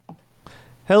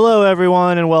Hello,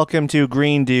 everyone, and welcome to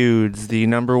Green Dudes, the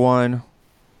number one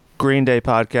Green Day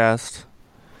podcast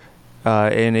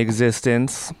in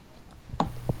existence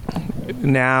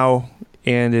now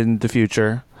and in the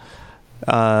future.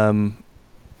 You're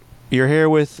here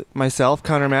with myself,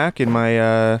 Connor Mack, and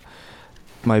my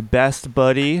best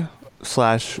buddy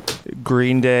 /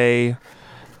 Green Day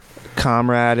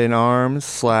comrade in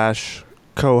arms /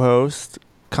 co-host,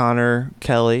 Connor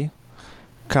Kelly.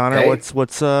 Connor, hey.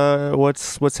 what's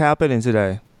happening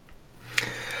today?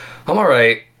 I'm all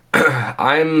right.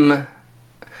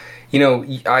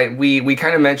 We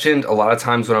kind of mentioned a lot of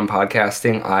times when I'm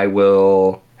podcasting, I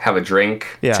will have a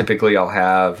drink. Yeah. Typically, I'll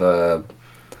have a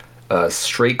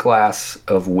straight glass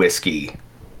of whiskey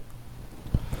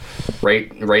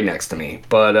right next to me.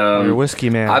 But You're a whiskey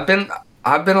man.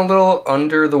 I've been a little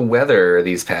under the weather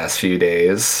these past few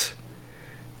days.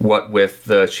 What with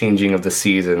the changing of the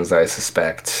seasons, I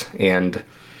suspect. And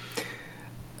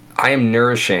I am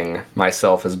nourishing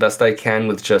myself as best I can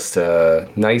with just a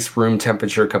nice room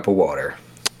temperature cup of water.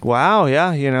 Wow,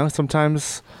 yeah,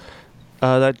 sometimes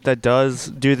that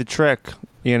does do the trick.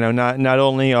 Not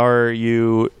only are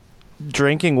you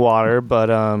drinking water, but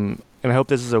and I hope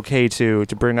this is okay to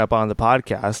bring up on the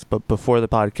podcast, but before the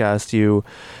podcast you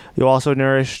also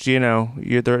nourished,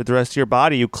 the rest of your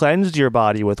body. You cleansed your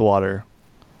body with water.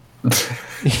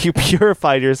 You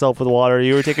purified yourself with water.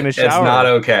 You were taking a shower. It's not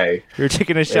okay. You were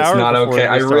taking a shower. It's not okay.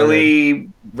 I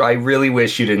started. really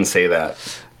wish you didn't say that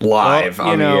live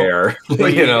on the air.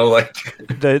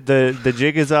 The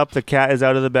jig is up. The cat is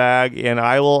out of the bag, and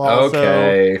I will also.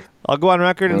 Okay. I'll go on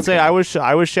record and say I was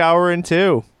showering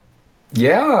too.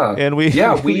 Yeah. And we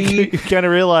kind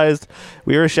of realized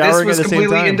we were showering at the same time.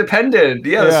 This was completely independent.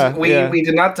 We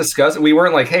did not discuss it. We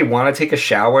weren't like, hey, want to take a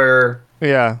shower?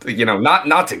 Yeah.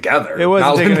 Not together. It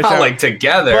wasn't taking a shower. Not like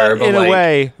together, but in a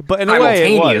way,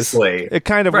 simultaneously. It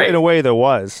kind of, right. In a way, there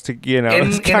was. In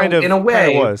a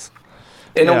way, it was.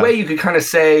 In a way, you could kind of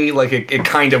say like it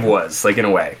kind of was, like in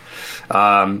a way.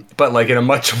 But like in a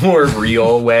much more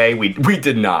real way, we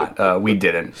did not. We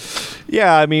didn't.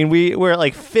 Yeah, I mean, we're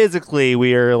like physically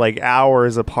we are like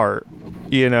hours apart.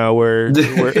 We're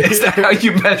Is that how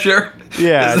you measure?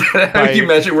 Yeah. Is that how you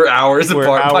measure? We're hours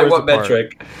apart. By what apart.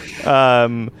 metric?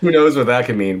 Who knows what that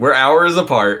could mean? We're hours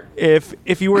apart.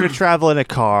 If you were to travel in a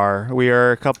car, we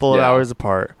are a couple of hours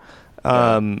apart.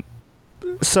 So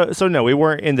no, we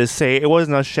weren't in the same. It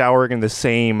wasn't us showering in the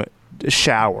same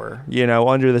shower,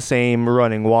 under the same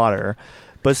running water.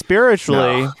 But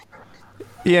spiritually,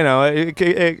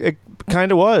 it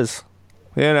kind of was,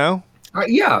 Yeah,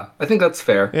 I think that's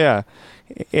fair. Yeah,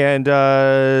 and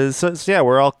so yeah,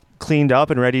 we're all cleaned up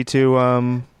and ready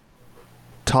to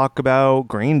talk about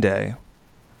Green Day.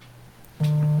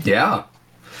 Yeah,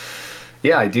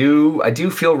 I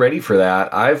do feel ready for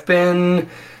that. I've been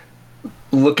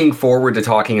looking forward to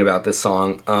talking about this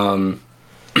song.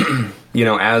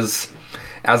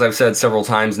 As I've said several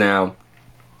times now,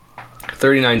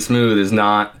 39 Smooth is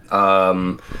not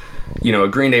a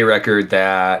Green Day record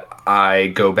that I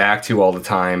go back to all the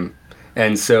time.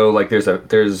 And so like there's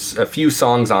a few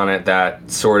songs on it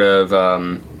that sort of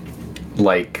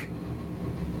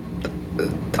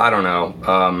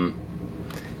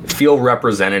feel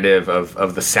representative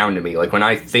of the sound to me. Like when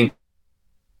I think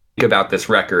about this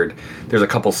record, there's a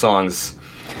couple songs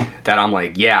that I'm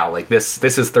like, yeah, like this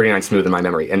is 39 Smooth in my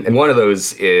memory. And one of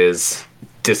those is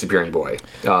Disappearing Boy.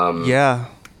 Yeah.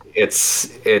 It's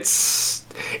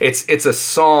a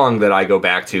song that I go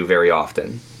back to very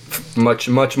often. Much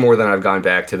more than I've gone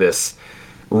back to this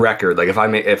record. Like if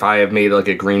I have made like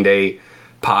a Green Day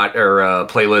pot or a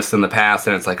playlist in the past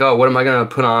and it's like, oh, what am I going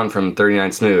to put on from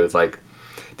 39 Smooth? Like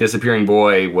Disappearing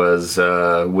Boy was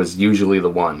usually the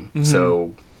one. Mm-hmm.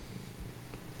 So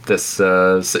this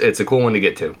it's a cool one to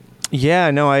get to. Yeah,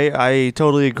 no, I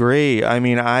totally agree. I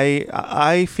mean,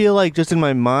 I feel like just in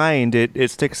my mind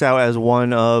it sticks out as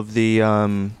one of the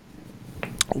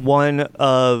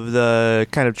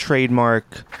kind of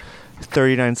trademark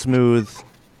 39 Smooth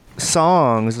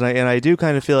songs, and I do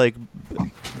kind of feel like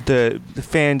the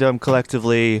fandom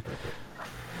collectively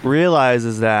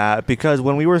realizes that, because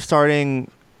when we were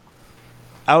starting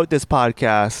out this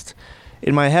podcast,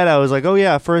 in my head I was like, oh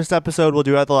yeah, first episode we'll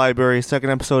do At the Library,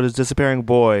 second episode is Disappearing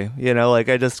Boy. Like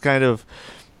I just kind of,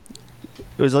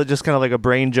 it was just kind of like a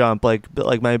brain jump, like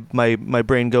my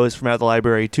brain goes from At the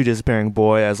Library to Disappearing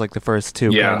Boy as like the first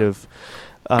two kind of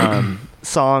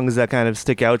songs that kind of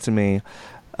stick out to me.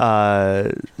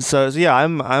 So yeah,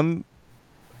 I'm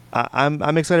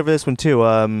excited for this one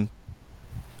too.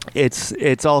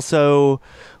 It's also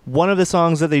one of the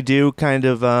songs that they do kind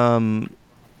of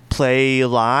play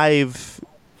live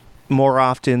more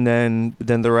often than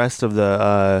the rest of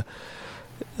the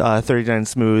 39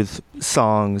 Smooth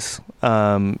songs.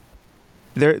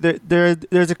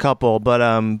 There's a couple,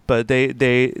 but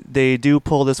they do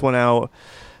pull this one out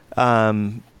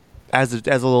as a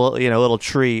little, little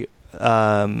treat.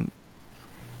 I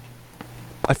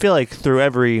feel like through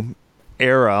every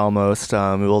era almost,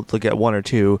 we'll get one or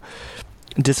two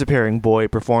Disappearing Boy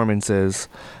performances.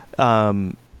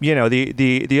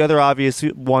 The other obvious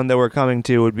one that we're coming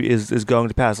to is Going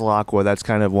to Pasalacqua. That's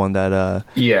kind of one that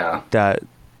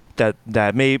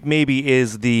that maybe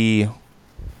is the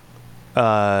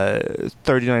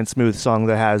 39 Smooth song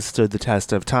that has stood the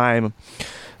test of time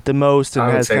the most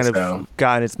and has kind of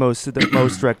gotten its most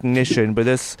recognition. But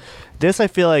this I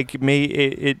feel like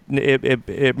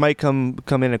it might come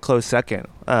in a close second.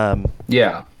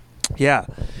 Yeah.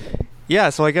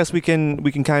 So I guess we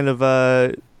can kind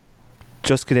of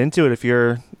just get into it if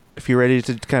you're ready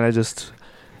to kind of just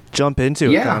jump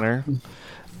into it, Connor.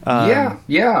 I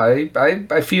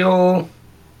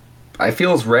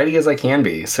feel as ready as I can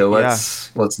be. So let's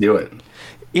do it.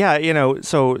 Yeah,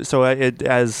 so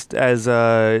as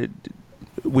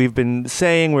we've been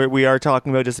saying, we are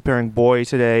talking about Disappearing Boy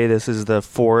today. This is the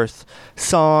fourth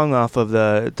song off of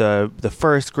the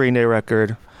first Green Day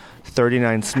record,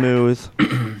 39 Smooth.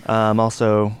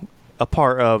 Also a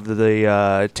part of the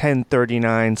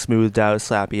 1039 Smoothed Out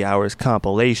Slappy Hours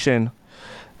compilation.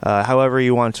 However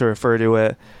you want to refer to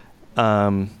it.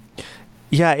 And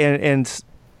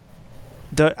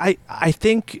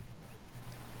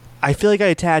I feel like I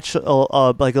attach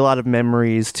like a lot of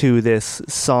memories to this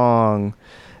song,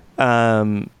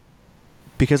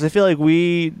 because I feel like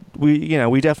we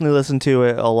definitely listened to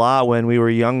it a lot when we were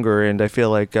younger, and I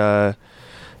feel like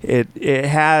it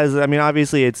has. I mean,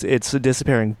 obviously it's a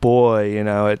Disappearing Boy,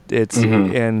 it's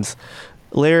and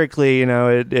lyrically,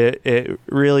 it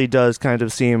really does kind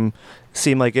of seem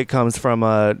like it comes from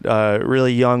a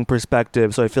really young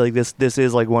perspective. So I feel like this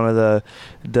is like one of the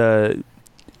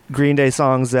Green Day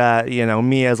songs that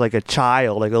me as like a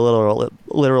child, like a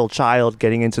literal child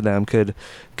getting into them could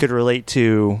relate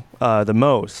to the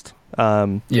most.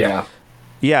 So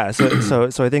I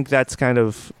think that's kind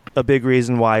of a big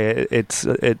reason why it's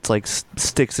like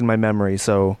sticks in my memory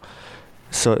so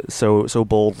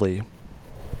boldly.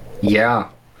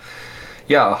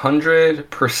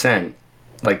 100%.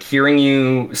 Like, hearing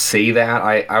you say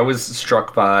that, I was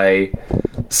struck by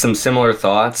some similar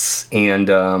thoughts, and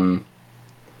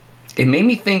it made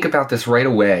me think about this right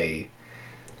away.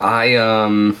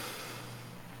 It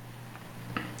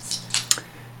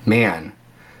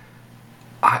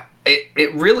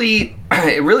really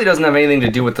doesn't have anything to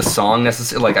do with the song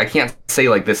necessarily. Like, I can't say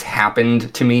like this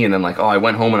happened to me and then like, oh, I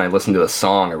went home and I listened to the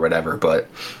song or whatever. But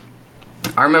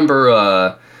I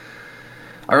remember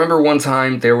one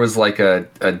time there was like a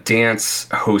dance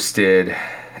hosted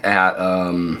at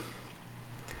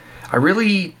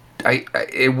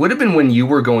it would have been when you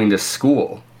were going to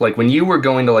school, like when you were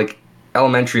going to like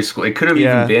elementary school. It could have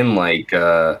even been like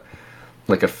a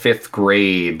fifth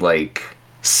grade, like,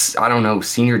 I don't know,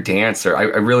 senior dance, or I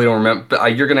really don't remember.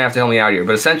 But you're gonna have to help me out here.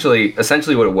 But essentially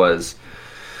what it was.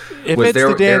 If it's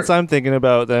the dance I'm thinking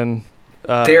about, then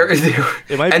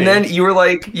it might and be. then you were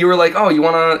like, oh, you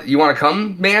wanna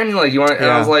come, man? Like, you want? And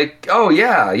I was like, oh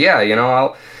yeah,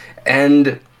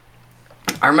 and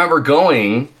I remember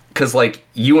going because like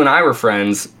you and I were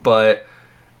friends, but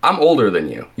I'm older than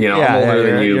you. I'm older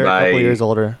than you you're by a couple years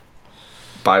older.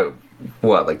 By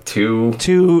what, like two?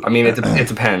 I mean, it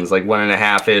depends, like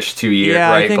 1.5-ish, 2 years,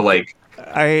 right? But like,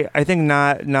 I think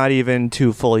not even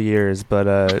 2 full years,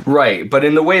 but right. But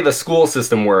in the way the school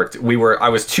system worked, I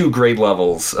was 2 grade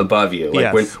levels above you.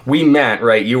 Like, when we met,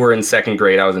 right, you were in 2nd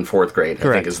grade, I was in 4th grade.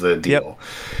 Correct. I think is the deal. Yep.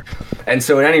 And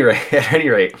so at any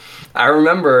rate, I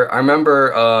remember,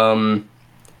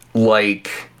 like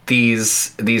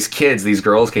these kids, these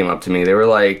girls came up to me. They were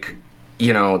like,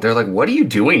 they're like, what are you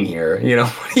doing here?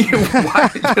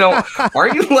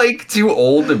 Aren't you like too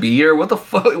old to be here? What the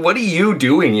fuck? What are you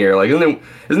doing here? Like,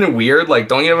 isn't it weird? Like,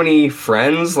 don't you have any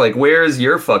friends? Like, where's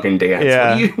your fucking dance?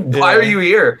 Yeah. Why are you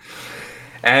here?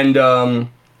 And I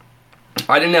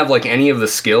didn't have like any of the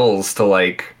skills to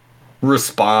like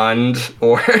respond,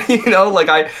 or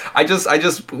like I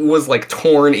just was like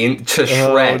torn into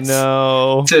shreds.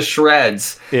 Oh, no. To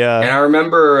shreds. Yeah. And I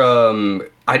remember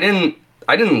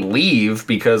I didn't leave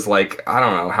because, like, I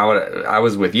don't know how I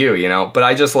was with you, but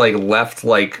I just like left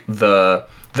like the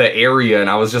area, and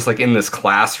I was just like in this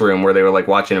classroom where they were like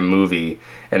watching a movie,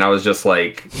 and I was just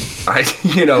like, like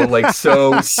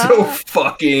so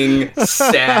fucking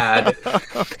sad.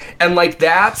 And like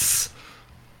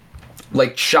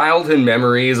like childhood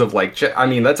memories of like I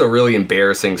mean, that's a really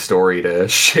embarrassing story to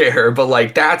share, but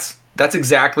like that's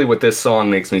exactly what this song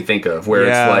makes me think of, where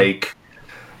Yeah. it's like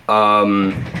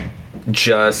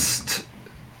just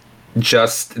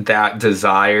that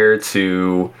desire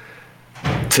to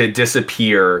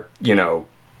disappear, you know,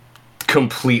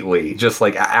 completely, just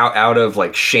like out of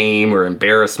like shame or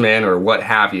embarrassment or what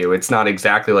have you. It's not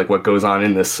exactly like what goes on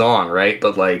in this song, right?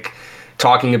 But like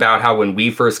talking about how when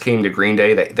we first came to Green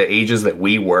Day, the ages that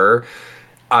we were,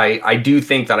 I do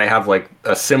think that I have like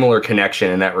a similar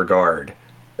connection in that regard,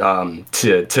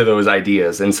 to those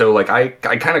ideas. And so like I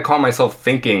kind of caught myself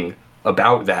thinking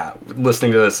about that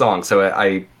listening to this song. So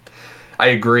I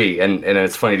agree, and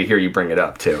it's funny to hear you bring it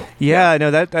up too. Yeah,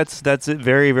 no, that's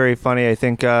very, very funny. I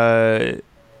think I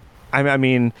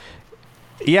mean,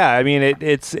 yeah, I mean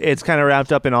it's kind of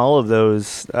wrapped up in all of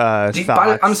those thoughts.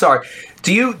 I'm sorry.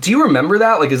 Do you remember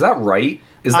that? Like, is that right?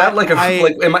 Is that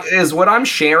is what I'm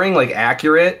sharing like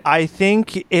accurate? I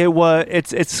think it was.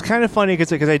 It's kind of funny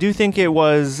because I do think it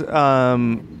was.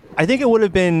 I think it would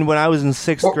have been when I was in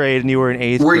sixth grade and you were in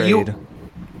eighth grade.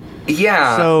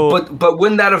 Yeah. So, but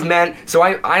wouldn't that have meant? So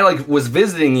I like was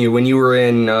visiting you when you were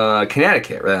in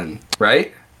Connecticut then,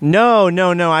 right? No.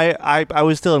 I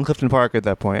was still in Clifton Park at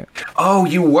that point. Oh,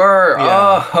 you were.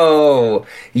 Yeah. Oh,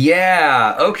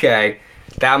 yeah. Okay,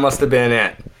 that must have been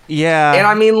it. Yeah. And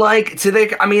I mean, like,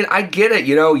 I get it.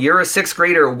 You know, you're a sixth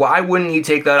grader. Why wouldn't you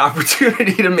take that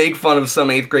opportunity to make fun of some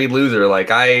eighth grade loser?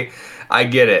 Like, I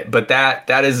get it. But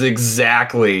that is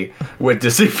exactly what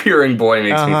Disappearing Boy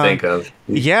makes me think of.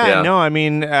 Yeah, no, I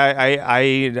mean,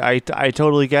 I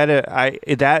totally get it.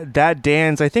 That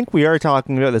dance, I think we are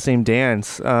talking about the same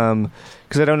dance,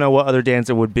 because I don't know what other dance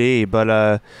it would be,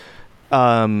 but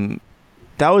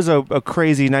that was a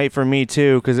crazy night for me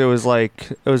too, because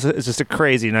it's just a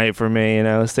crazy night for me, you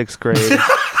know, sixth grade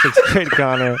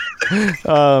Connor,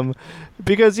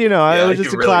 because it was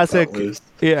just a really classic,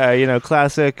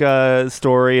 classic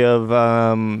story of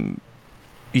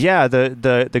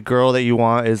the girl that you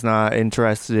want is not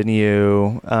interested in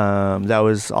you. That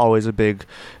was always a big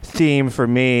theme for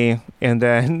me. And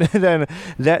then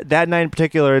that night in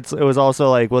particular, it was also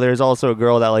like, well, there's also a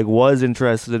girl that like was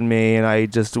interested in me, and I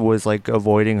just was like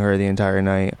avoiding her the entire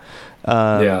night.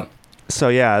 So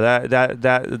yeah,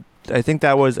 that I think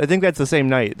that's the same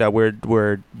night that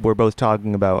we're both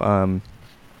talking about.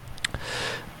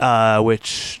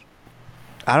 Which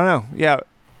I don't know. Yeah.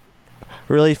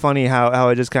 Really funny how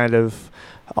I just kind of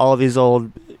all of these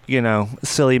old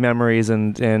silly memories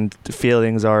and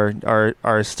feelings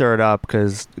are stirred up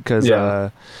because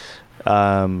it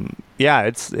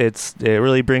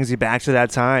really brings you back to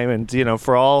that time, and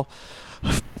for all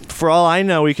I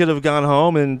know, we could have gone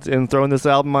home and thrown this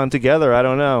album on together. I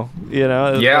don't know,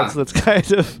 that's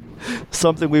kind of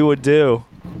something we would do.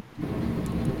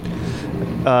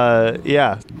 You're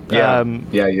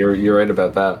right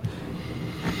about that.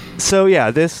 So yeah,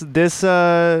 this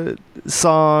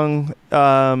song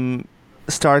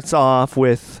starts off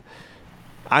with,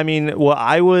 I mean, what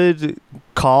I would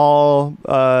call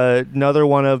another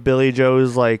one of Billy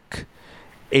Joe's like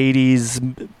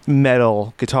 80s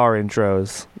metal guitar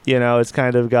intros. It's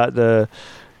kind of got that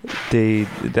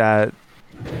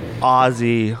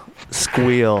Ozzy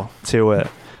squeal to it.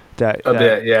 That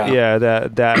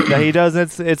he does.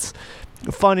 It's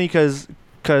funny because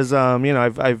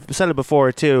I've said it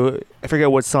before too. I forget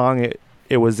what song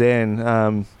it was in,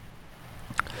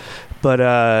 but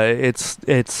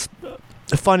it's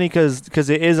funny because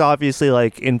it is obviously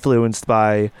like influenced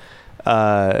by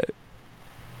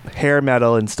hair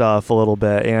metal and stuff a little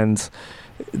bit, and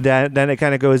then it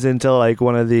kind of goes into like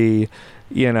one of the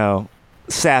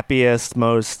sappiest,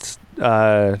 most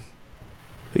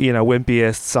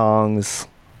wimpiest songs,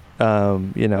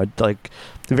 like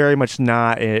very much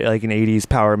not like an 80s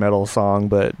power metal song,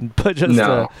 but just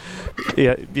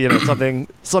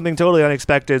something totally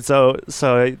unexpected. So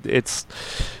it's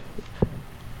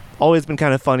always been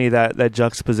kind of funny that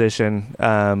juxtaposition.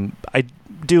 I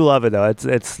do love it though.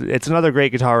 It's another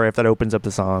great guitar riff that opens up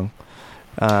the song.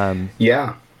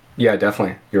 Yeah,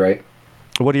 definitely. You're right.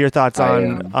 What are your thoughts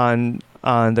on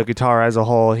the guitar as a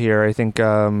whole here? I think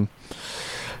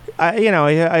I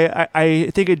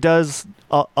think it does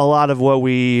a lot of what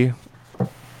we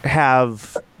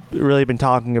have really been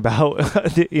talking about,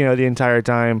 the entire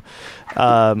time.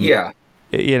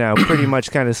 Pretty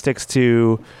much kind of sticks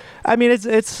to. I mean,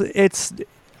 it's.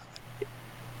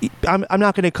 I'm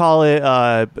not going to call it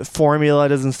a formula. It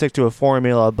doesn't stick to a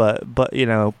formula, but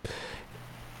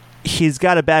he's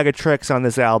got a bag of tricks on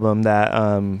this album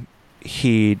that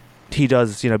he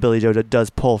does. Billy Joe does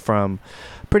pull from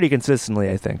pretty consistently,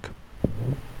 I think.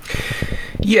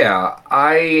 Yeah,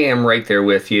 I am right there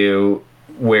with you,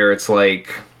 where it's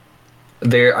like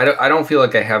there. I don't feel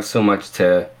like I have so much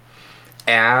to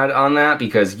add on that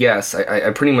because yes,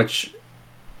 I pretty much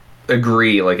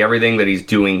agree. Like everything that he's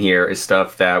doing here is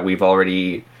stuff that we've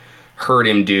already heard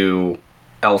him do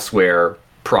elsewhere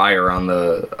prior on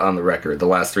the record. The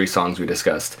last three songs we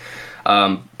discussed,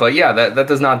 but yeah, that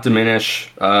does not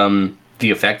diminish the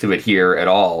effect of it here at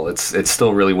all. It's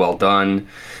still really well done,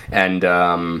 and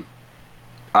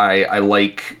I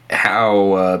like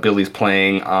how Billy's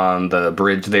playing on the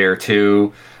bridge there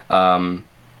too.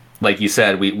 Like you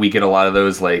said, we get a lot of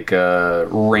those like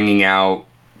ringing out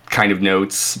kind of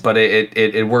notes, but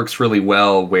it works really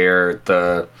well where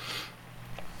the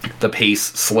pace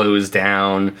slows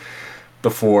down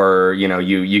before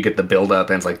you get the build up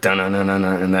and it's like dun dun dun dun,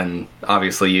 and then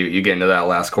obviously you get into that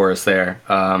last chorus there.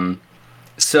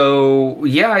 So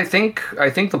yeah, I think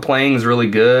the playing is really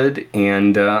good,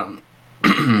 and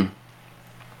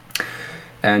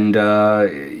and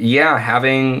yeah,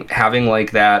 having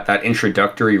like that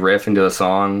introductory riff into the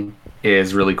song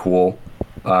is really cool.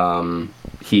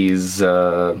 He's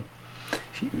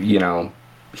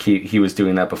he was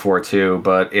doing that before too,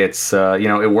 but it's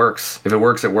it works. If it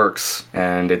works, it works,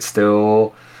 and it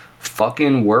still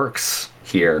fucking works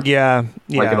here. Yeah,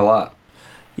 yeah. Like it a lot.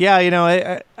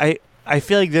 Yeah, I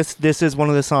feel like this is one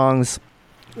of the songs,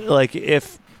 like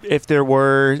if there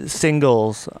were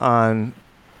singles on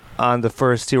the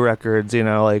first two records,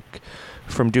 like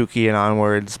from Dookie and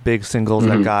onwards, big singles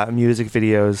that got music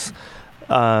videos.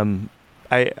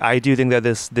 I do think that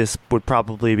this would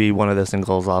probably be one of the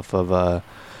singles off of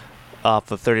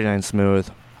 39 Smooth,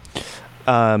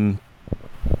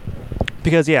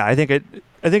 because yeah, I think it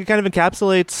kind of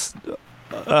encapsulates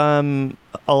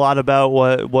a lot about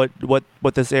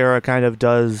what this era kind of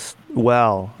does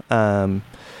well,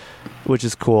 which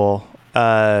is cool.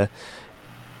 Yeah,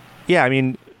 I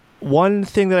mean, one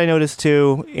thing that I noticed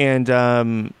too, and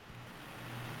I'm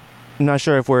not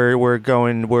sure if we're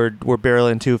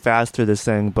barreling too fast through this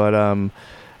thing, but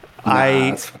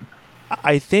I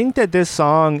think that this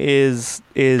song is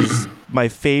my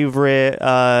favorite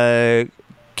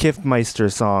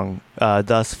Kiffmeister song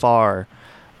thus far,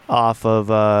 off of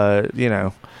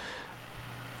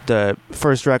the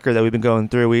first record that we've been going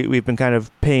through. We've been kind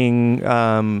of paying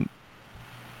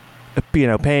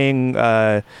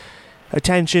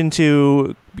attention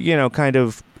to kind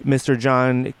of Mr.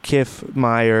 John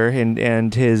Kiffmeyer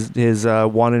and his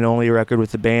one and only record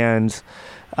with the band,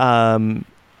 and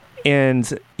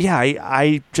yeah,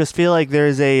 I just feel like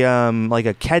there's a like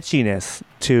a catchiness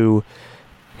to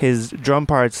his drum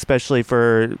parts, especially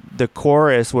for the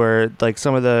chorus, where like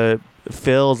some of the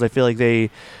fills, I feel like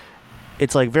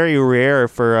it's like very rare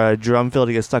for a drum fill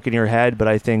to get stuck in your head, but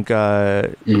I think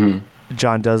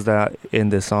John does that in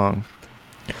this song.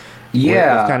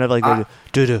 Yeah, it's kind of like the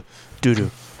doo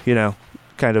doo,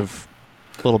 kind of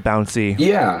a little bouncy.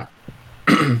 Yeah,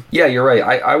 yeah, you're right.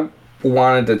 I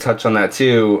wanted to touch on that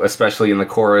too, especially in the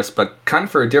chorus, but kind of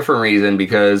for a different reason,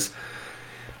 because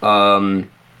I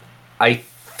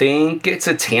think it's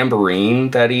a tambourine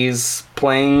that he's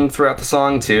playing throughout the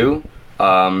song too,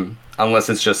 unless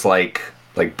it's just like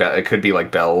it could be like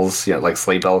bells, like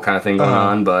sleigh bell kind of thing going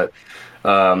on, but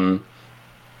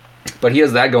he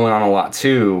has that going on a lot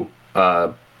too,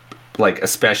 like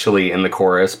especially in the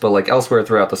chorus, but like elsewhere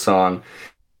throughout the song.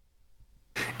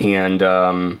 And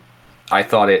I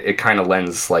thought it kind of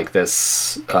lends like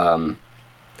this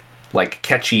like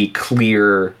catchy,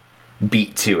 clear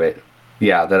beat to it.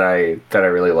 Yeah, that I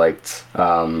really liked.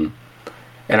 And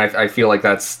I feel like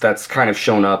that's kind of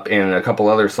shown up in a couple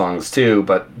other songs too,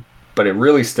 but it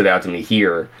really stood out to me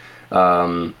here,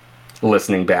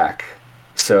 listening back.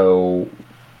 So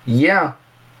yeah,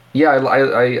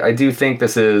 I do think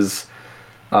this is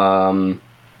a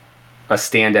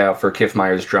standout for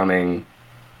Kiffmeyer's drumming.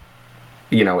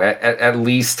 At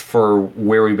least for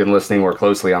where we've been listening more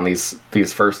closely on these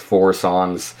first four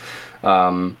songs.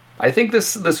 I think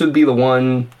this would be the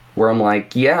one where I'm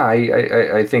like, yeah,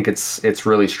 I think it's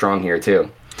really strong here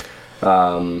too.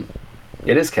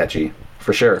 It is catchy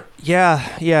for sure. Yeah,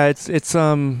 it's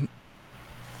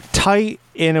tight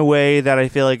in a way that I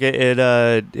feel like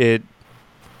it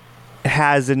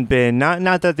hasn't been.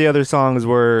 Not that the other songs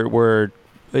were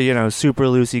super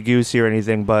loosey goosey or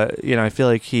anything, but I feel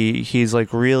like he's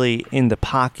like really in the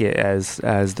pocket, as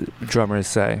the drummers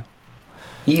say.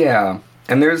 Yeah.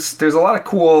 And there's a lot of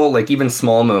cool, like even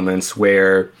small moments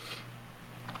where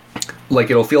like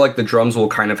it'll feel like the drums will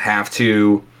kind of have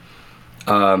to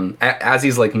as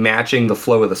he's like matching the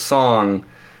flow of the song,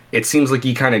 it seems like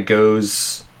he kind of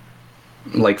goes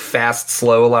like fast,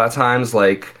 slow a lot of times,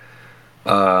 like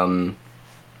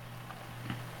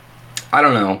I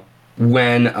don't know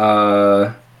when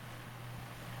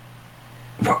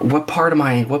what part am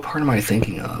I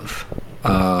thinking of?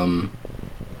 I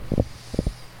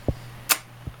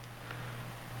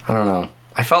don't know.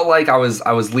 I felt like I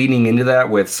was leading into that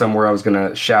with somewhere I was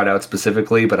gonna shout out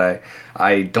specifically, but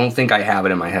I don't think I have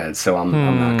it in my head, so I'm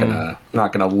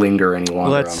not gonna linger any longer.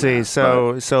 Let's see.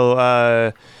 That,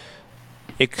 so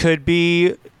it could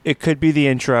be the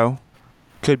intro,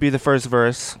 could be the first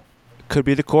verse, could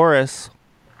be the chorus,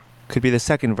 could be the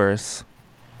second verse,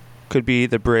 could be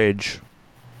the bridge,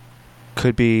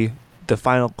 could be the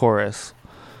final chorus.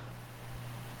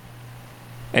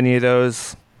 Any of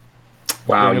those?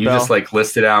 Wow, you just like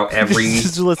listed out every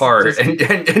part, and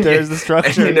there's the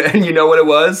structure. And you know what it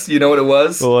was? You know what it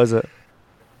was? What was it?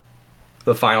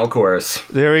 The final chorus.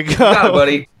 There we go. You got it,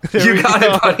 buddy. You got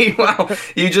it, buddy. Wow.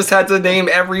 You just had to name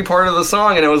every part of the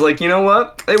song, and I was like, you know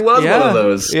what? It was one of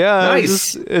those. Yeah,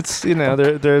 nice. It's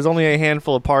there's only a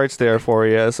handful of parts there for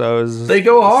you, so they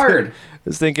go hard. I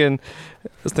was thinking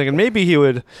maybe he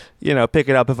would, pick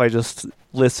it up if I just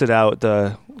listed out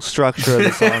the structure of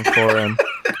the song for him.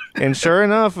 And sure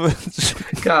enough,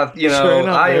 God,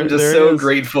 I am just so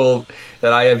grateful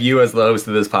that I have you as the host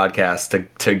of this podcast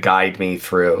to guide me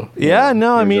through. Yeah,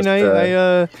 no, I mean,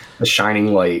 a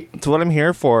shining light. It's what I'm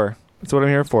here for.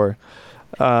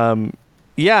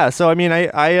 Yeah, so I mean,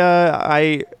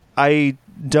 I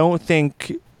don't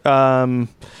think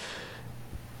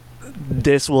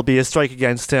this will be a strike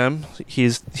against him.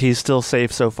 He's still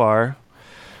safe so far.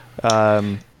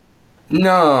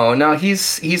 No,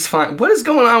 he's fine. What is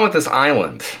going on with this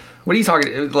island? What are you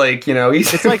talking? Like,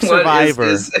 he's. It's like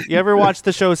Survivor. You ever watch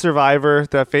the show Survivor?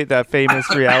 That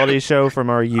famous reality show from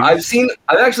our youth.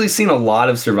 I've actually seen a lot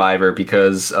of Survivor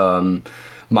because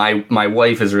my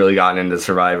wife has really gotten into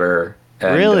Survivor.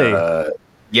 And, really?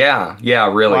 Yeah,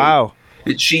 really. Wow.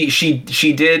 She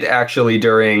did actually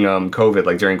during COVID,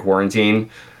 like during quarantine.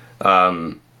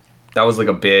 That was like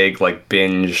a big like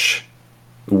binge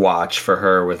watch for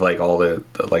her with like all the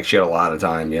like she had a lot of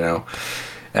time,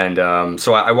 and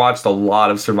so I watched a lot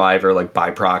of Survivor like by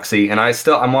proxy, and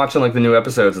I'm watching like the new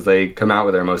episodes as they come out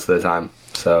with her most of the time.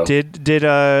 So did you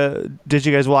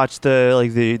guys watch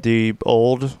the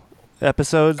old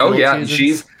episodes? Oh yeah,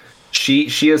 seasons?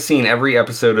 she has seen every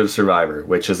episode of Survivor,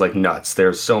 which is like nuts.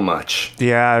 There's so much.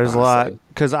 Yeah, there's honestly a lot,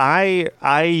 because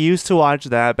I used to watch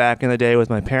that back in the day with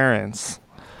my parents.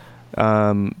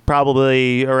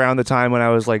 Probably around the time when I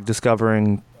was like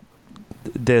discovering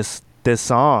this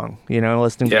song,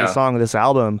 listening to the song, this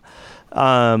album.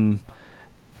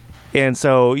 And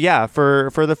so, yeah, for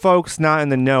the folks not in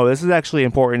the know, this is actually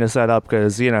important to set up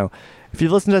because, if you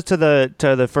listen to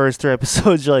the first 3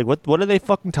 episodes, you're like, what are they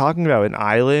fucking talking about? An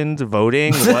island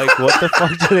voting? Like, what the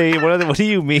fuck what do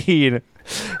you mean?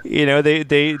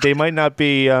 They might not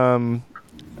be,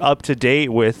 up to date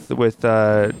with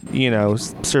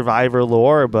Survivor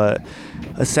lore, but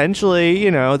essentially,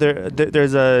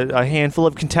 there's a handful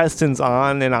of contestants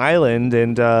on an island,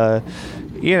 and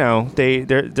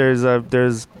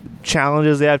there's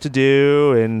challenges they have to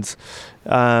do, and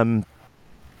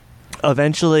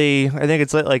eventually, I think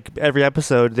it's like every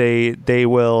episode they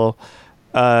will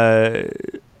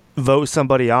vote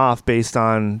somebody off based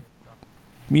on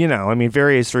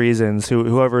various reasons,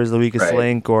 whoever is the weakest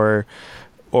link or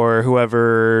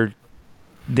whoever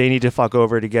they need to fuck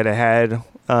over to get ahead.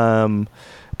 But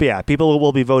yeah, people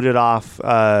will be voted off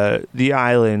the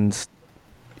island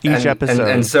each episode.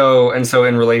 And so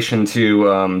in relation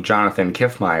to Jonathan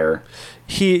Kiffmeyer,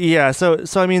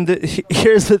 so I mean,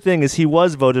 here's the thing: is he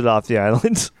was voted off the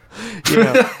island.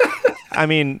 I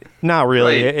mean, not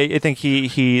really. Right. I think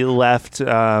he left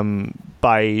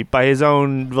by his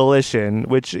own volition,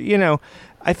 which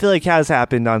I feel like has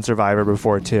happened on Survivor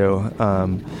before too.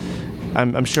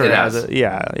 I'm sure it has.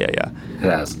 Yeah. It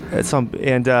has.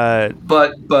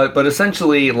 But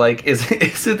essentially, like, is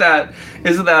it that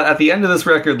at the end of this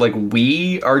record, like,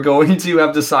 we are going to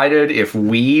have decided if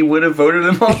we would have voted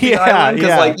him off the island?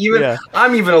 Because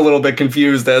I'm even a little bit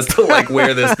confused as to like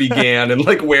where this began and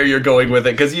like where you're going with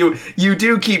it, because you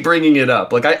do keep bringing it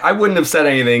up. Like I wouldn't have said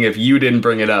anything if you didn't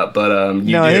bring it up, but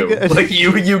you do. Like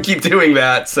you keep doing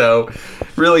that, so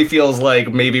really feels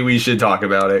like maybe we should talk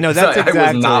about it. No, that's exactly.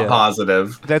 I was not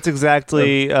positive. That's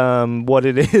exactly what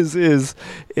it is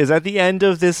at the end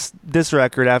of this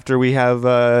record, after we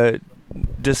have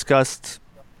discussed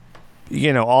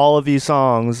all of these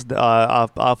songs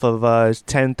off of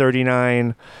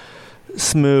 1039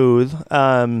 Smooth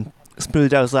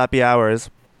Smoothed Out Slappy Hours,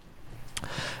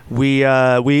 we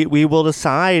will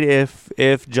decide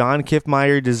if John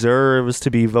Kiffmeyer deserves to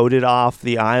be voted off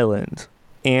the island.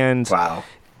 And wow,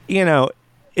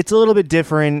 it's a little bit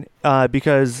different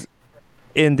because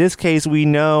in this case we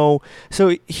know.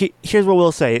 So here's what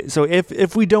we'll say. So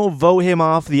if we don't vote him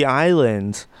off the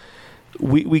island,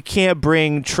 we can't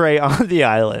bring Trey on the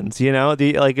island. You know,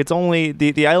 it's only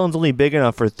the island's only big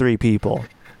enough for 3 people.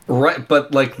 Right,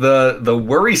 but like the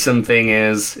worrisome thing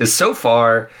is so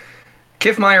far,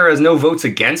 Kiffmeyer has no votes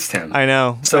against him. I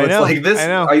know. So it's like this.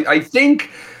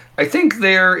 I think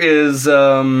there is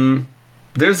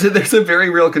there's a very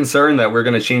real concern that we're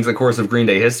going to change the course of Green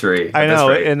Day history. I know.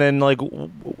 And then like,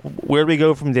 where do we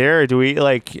go from there? Do we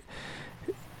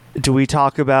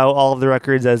talk about all of the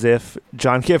records as if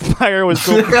John Kiffmeyer was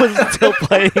still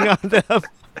playing on them?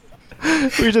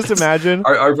 We just imagine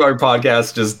our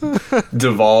podcast just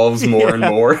devolves more and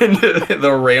more into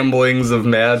the ramblings of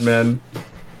madmen.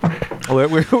 We're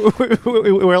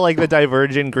like the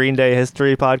Divergent Green Day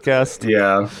history podcast.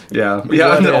 Yeah.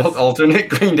 Alternate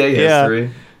Green Day history.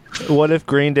 What if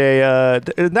Green Day?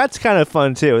 That's kind of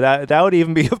fun too. That would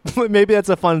even be maybe that's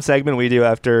a fun segment we do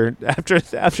after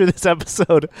this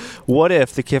episode. What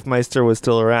if the Kiffmeister was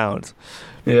still around?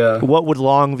 Yeah. What would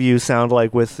Longview sound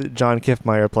like with John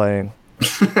Kiffmeyer playing?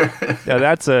 Yeah,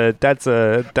 that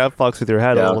fucks with your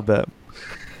head a little bit.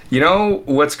 You know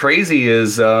what's crazy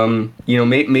is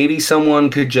maybe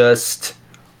someone could just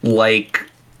like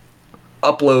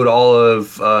upload all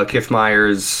of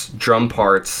Kiffmeyer's drum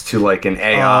parts to like an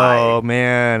AI. Oh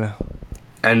man.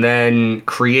 And then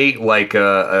create like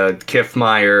a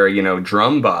Kiffmeyer,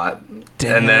 drum bot.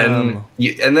 Damn.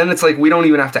 And then it's like we don't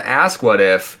even have to ask what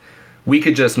if. We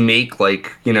could just make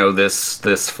like,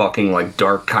 this fucking like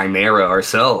dark chimera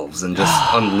ourselves and just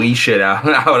unleash it out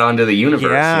onto the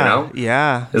universe,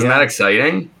 Yeah. Isn't that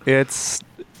exciting? It's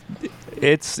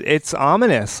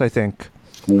ominous, I think.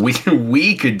 We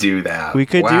could do that. We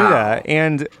could do that.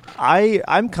 And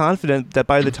I'm confident that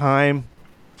by the time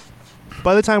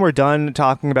we're done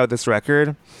talking about this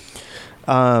record,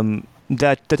 that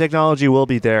the technology will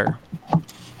be there.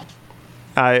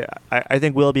 I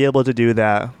think we'll be able to do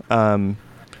that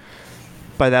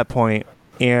by that point,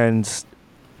 and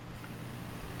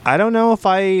I don't know if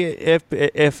I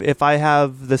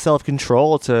have the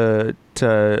self-control to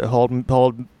hold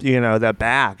that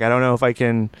back. I don't know if I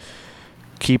can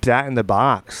keep that in the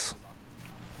box.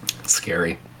 It's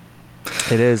scary.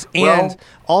 It is, and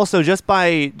also just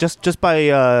by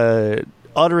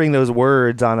uttering those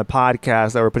words on a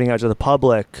podcast that we're putting out to the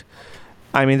public.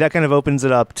 I mean, that kind of opens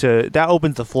it up that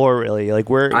opens the floor, really. Like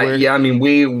we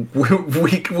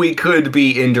could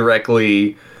be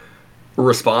indirectly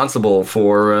responsible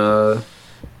for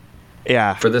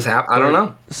this happen. I don't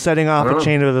know. Setting off a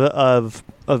chain of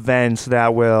events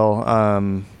that will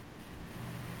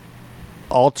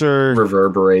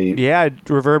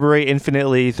reverberate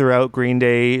infinitely throughout Green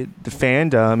Day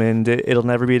fandom, and it'll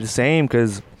never be the same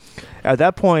because at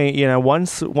that point,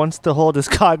 once the whole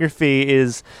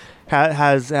discography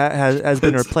has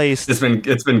been replaced. It's been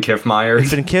Kiffmeyered.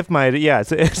 It's been Kiffmeyered. Yeah,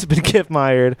 it's been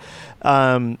Kiffmeyered.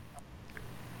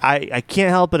 I can't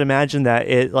help but imagine that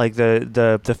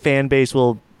the fan base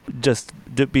will just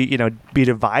be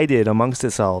divided amongst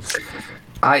itself.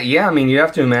 You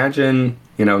have to imagine,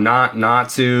 not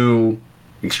to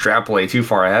extrapolate too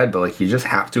far ahead, but like you just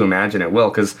have to imagine it will,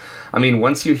 because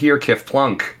once you hear Kiff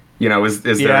Plunk, is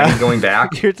there any going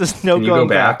back? There's no Can you going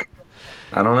go back?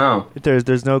 I don't know.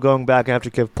 There's no going back after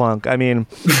Kiff Plunk. I mean,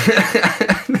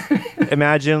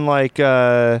 imagine like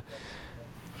 21st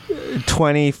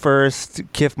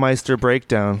Kiffmeister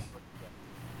breakdown.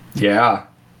 Yeah.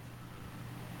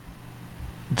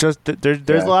 Just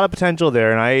there's a lot of potential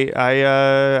there, and I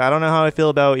don't know how I feel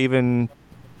about even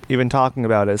talking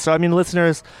about it. So I mean,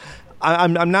 listeners,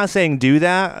 I'm not saying do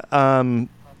that.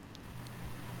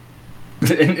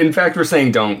 In fact, we're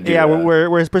saying don't do that.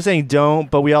 We're saying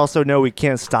don't, but we also know we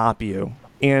can't stop you.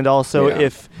 And also,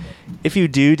 if you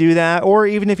do that, or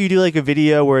even if you do like a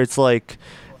video where it's like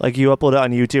you upload it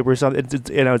on YouTube or something,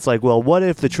 it's like, well, what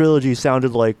if the trilogy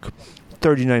sounded like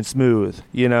 39 Smooth?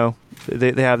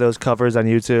 They have those covers on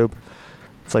YouTube.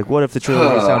 It's like, what if the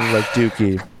trilogy sounded like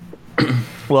Dookie?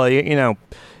 Well,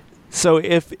 so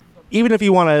even if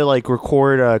you want to like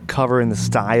record a cover in the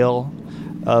style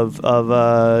of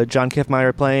John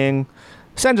Kiffmeyer playing,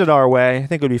 send it our way. I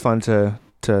think it would be fun to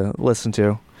listen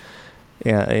to.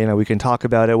 Yeah, we can talk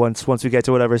about it once we get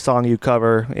to whatever song you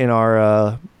cover in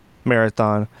our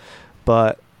marathon.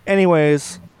 But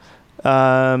anyways,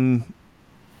 I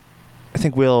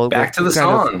think we'll back to the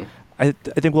song. I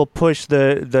think we'll push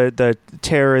the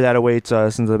terror that awaits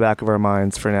us into the back of our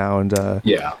minds for now, and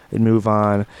move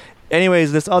on.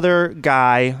 Anyways, this other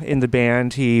guy in the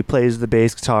band, he plays the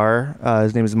bass guitar.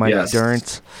 His name is Mike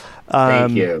Dirnt.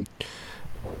 Thank you.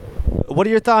 What are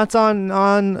your thoughts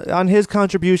on his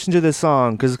contribution to this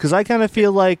song? Because I kind of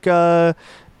feel like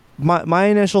my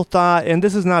initial thought, and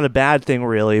this is not a bad thing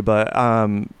really, but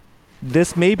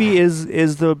this maybe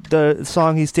is the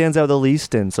song he stands out the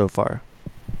least in so far.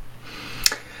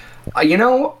 You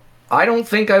know, I don't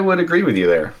think I would agree with you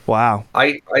there. Wow.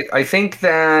 I think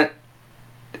that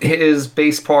his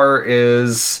bass part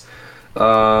is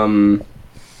like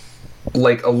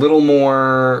a little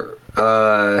more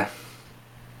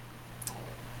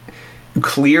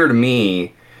clear to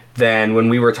me than when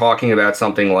we were talking about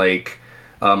something like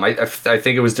I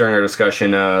think it was during our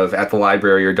discussion of At the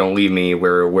Library or Don't Leave Me,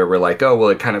 where we're like, oh well,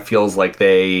 it kind of feels like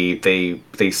they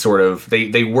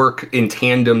work in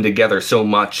tandem together so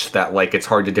much that like it's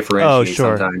hard to differentiate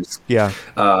sometimes. Yeah.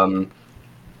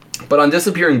 But on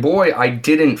Disappearing Boy, I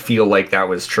didn't feel like that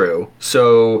was true.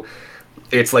 So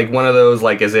it's like one of those,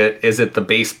 like, is it the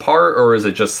bass part or is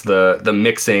it just the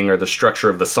mixing or the structure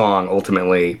of the song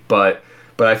ultimately? But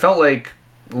I felt like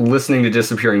listening to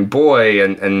Disappearing Boy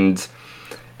and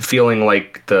feeling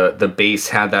like the bass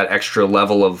had that extra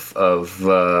level of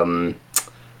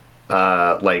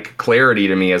like clarity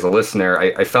to me as a listener.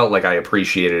 I felt like I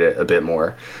appreciated it a bit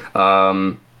more.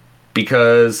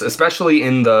 Because especially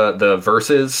in the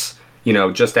verses, you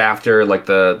know, just after like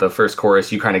the first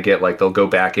chorus, you kind of get like they'll go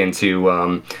back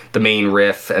into the main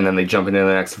riff and then they jump into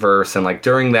the next verse, and like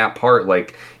during that part,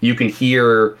 like you can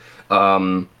hear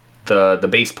the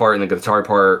bass part and the guitar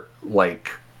part, like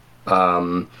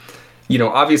you know,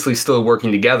 obviously still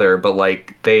working together, but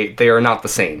like they are not the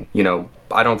same. You know,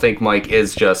 I don't think Mike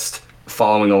is just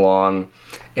following along.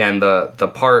 And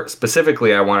the part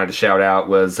specifically I wanted to shout out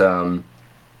was the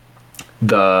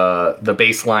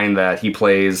bass line that he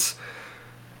plays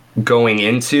going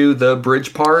into the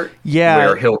bridge part,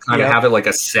 where he'll kind of have it like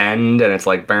ascend, and it's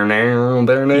like and he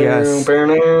has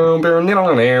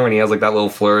like that little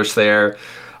flourish there.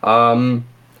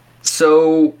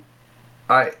 So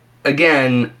I'm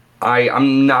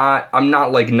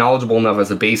not like knowledgeable enough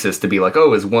as a bassist to be like,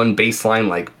 oh, is one bass line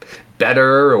like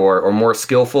better or more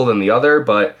skillful than the other?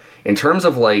 But in terms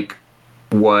of like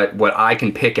what I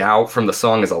can pick out from the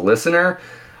song as a listener,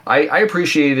 I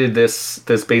appreciated this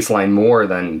bass line more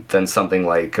than something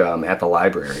like At the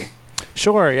Library.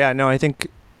 Sure. Yeah. No. I think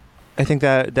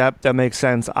that makes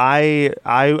sense. I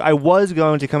was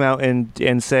going to come out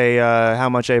and say how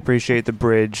much I appreciate the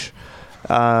bridge.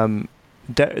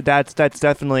 That's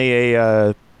definitely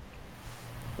a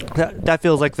that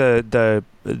feels like the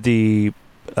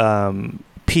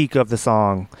peak of the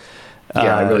song.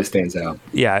 Yeah, it really stands out.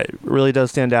 Yeah, it really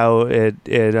does stand out. It's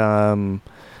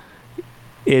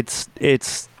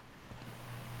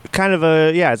kind of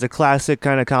it's a classic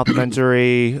kind of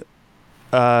complimentary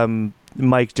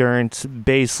Mike Dirnt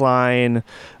bass line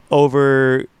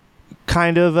over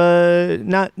kind of a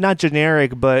not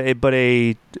generic but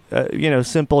a you know,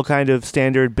 simple kind of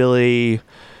standard Billy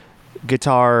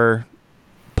guitar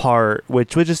part,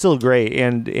 which is still great,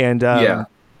 and I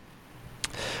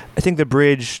think the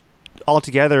bridge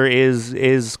altogether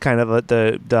is kind of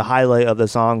the highlight of the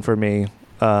song for me,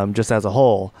 just as a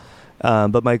whole.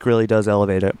 But Mike really does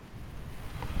elevate it.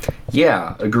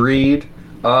 Yeah, agreed.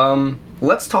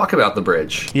 Let's talk about the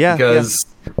bridge. Yeah, because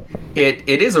it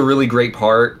is a really great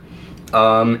part.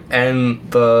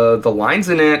 And the lines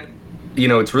in it, you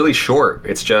know, it's really short.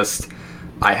 It's just,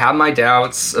 I have my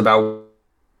doubts about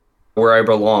where I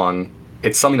belong.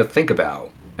 It's something to think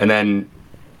about. And then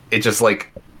it just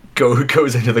like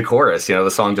goes into the chorus, you know,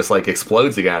 the song just like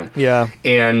explodes again. Yeah.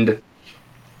 And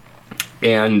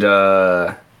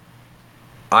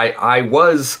I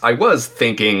was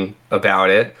thinking about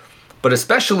it, but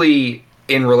especially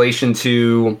in relation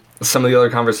to some of the other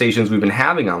conversations we've been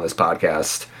having on this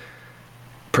podcast,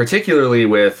 particularly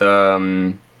with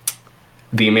The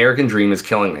American Dream is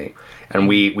Killing Me. And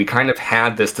we kind of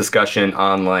had this discussion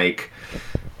on like,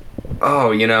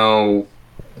 oh, you know,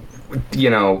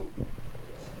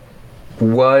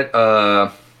 what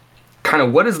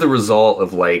what is the result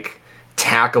of like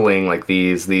tackling like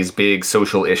these big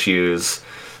social issues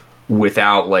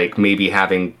without like maybe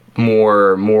having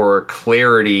more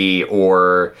clarity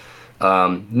or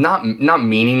not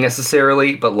meaning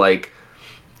necessarily, but like,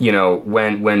 you know,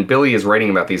 when Billy is writing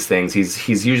about these things,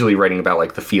 he's usually writing about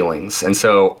like the feelings. And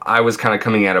so I was kind of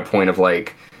coming at a point of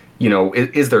like, you know,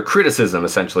 is there criticism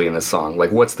essentially in this song?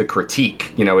 Like, what's the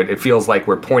critique? You know, it feels like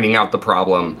we're pointing out the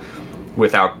problem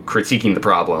without critiquing the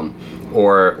problem,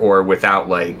 or without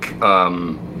like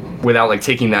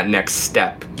taking that next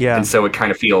step. Yeah. And so it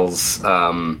kind of feels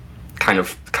kind of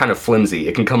flimsy.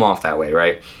 It can come off that way,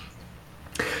 right?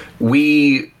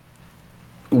 We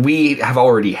have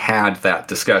already had that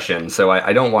discussion, so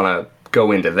I don't want to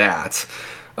go into that.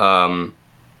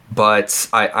 But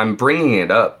I'm bringing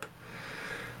it up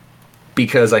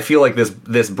because I feel like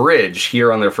this bridge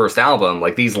here on their first album,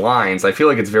 like these lines, I feel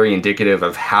like it's very indicative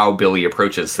of how Billy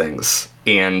approaches things.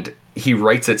 And he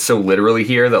writes it so literally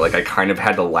here that like I kind of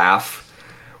had to laugh,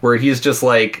 where he's just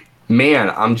like, man,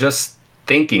 I'm just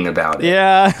thinking about it.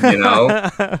 Yeah. You know?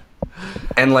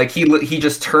 And like he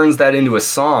just turns that into a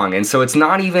song. And so it's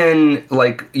not even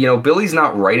like, you know, Billy's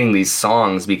not writing these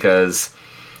songs because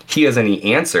he has any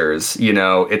answers, you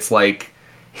know. It's like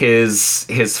his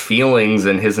feelings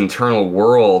and his internal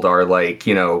world are like,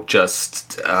 you know,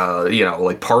 just you know,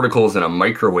 like particles in a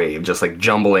microwave, just like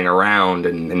jumbling around,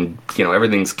 and you know,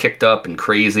 everything's kicked up and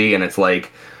crazy. And it's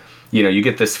like, you know, you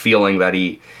get this feeling that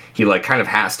he like kind of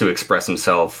has to express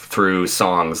himself through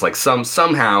songs. Like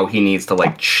somehow he needs to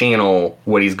like channel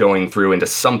what he's going through into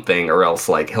something, or else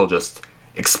like he'll just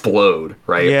explode,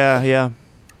 right? Yeah.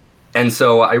 And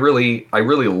so I really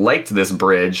liked this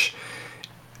bridge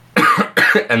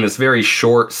and these very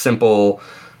short, simple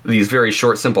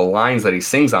lines that he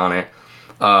sings on it,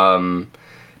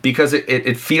 because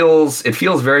it feels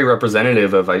very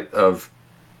representative of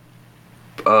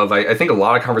I think a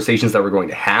lot of conversations that we're going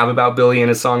to have about Billy and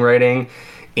his songwriting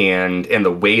and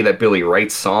the way that Billy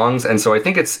writes songs. And so I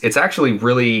think it's actually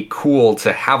really cool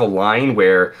to have a line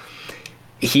where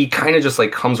he kind of just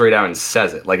like comes right out and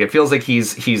says it. Like it feels like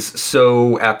he's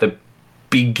so at the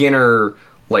beginner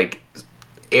like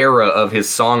era of his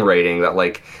songwriting that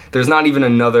like there's not even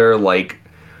another like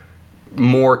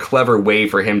more clever way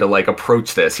for him to like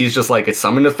approach this. He's just like, it's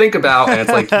something to think about. And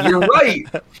it's like, you're right,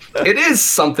 it is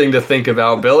something to think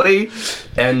about, Billy.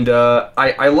 And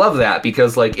I love that,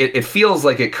 because like it feels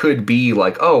like it could be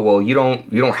like, oh well, you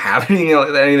don't have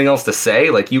anything else to say.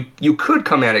 Like you could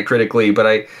come at it critically,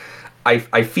 but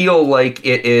I feel like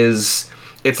it's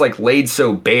like laid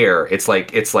so bare. It's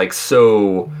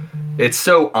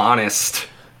so honest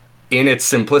in its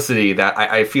simplicity that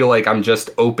I feel like I'm just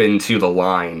open to the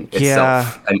line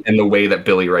itself, and the way that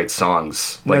Billy writes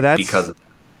songs. Like, because of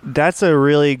that. That's a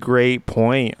really great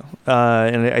point,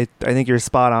 and I think you're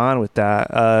spot on with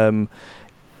that.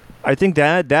 I think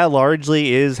that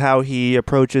largely is how he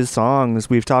approaches songs.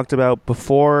 We've talked about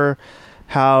before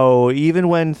how even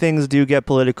when things do get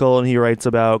political and he writes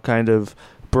about kind of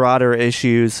broader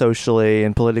issues socially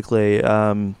and politically,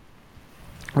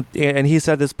 and he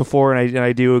said this before, and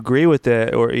I do agree with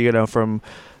it, or you know, from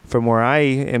where I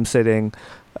am sitting,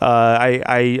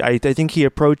 I think he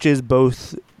approaches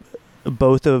both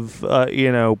of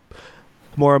you know,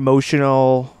 more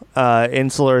emotional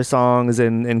insular songs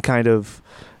and kind of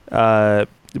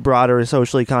broader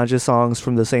socially conscious songs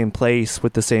from the same place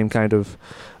with the same kind of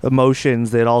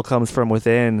emotions that all comes from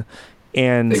within.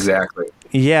 And exactly,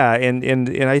 yeah, and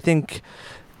I think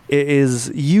it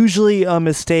is usually a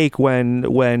mistake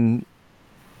when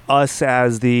us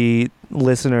as the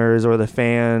listeners or the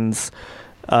fans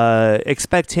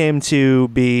expect him to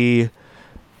be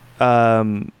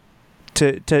to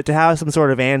have some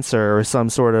sort of answer or some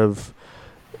sort of,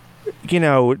 you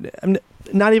know,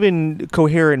 not even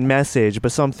coherent message,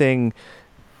 but something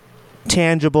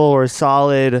tangible or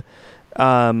solid,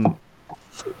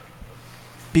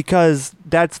 because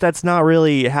that's not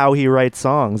really how he writes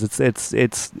songs. It's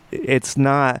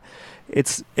not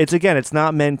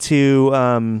meant to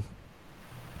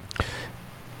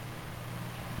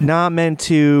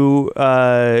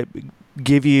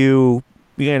give you,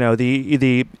 you know,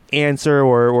 the answer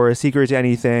or a secret to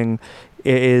anything.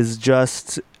 It is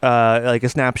just like a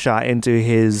snapshot into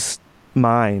his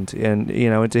mind, and you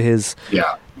know, into his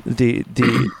the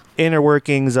inner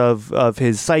workings of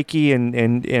his psyche,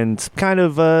 and kind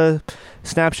of a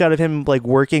snapshot of him like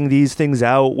working these things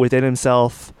out within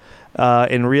himself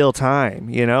in real time.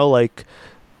 You know, like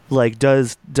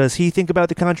does he think about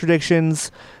the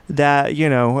contradictions that, you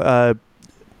know,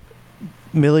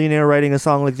 millionaire writing a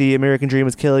song like The American Dream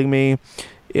Is Killing Me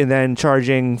and then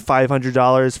charging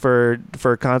 $500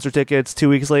 for concert tickets 2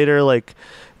 weeks later? Like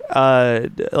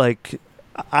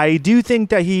I do think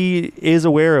that he is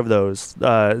aware of those,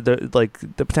 the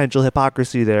potential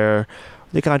hypocrisy there,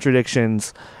 the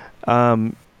contradictions,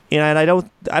 and I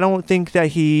don't think that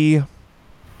he,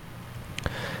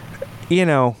 you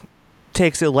know,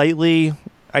 takes it lightly.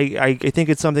 I think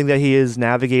it's something that he is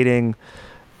navigating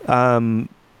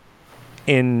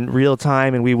in real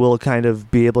time, and we will kind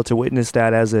of be able to witness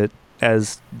that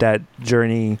as that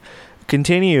journey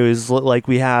continues, like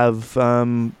we have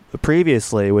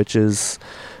previously, which is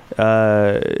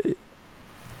and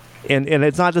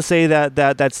it's not to say that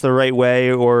that's the right way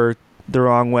or the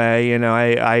wrong way. You know,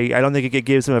 I don't think it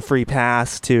gives him a free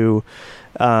pass to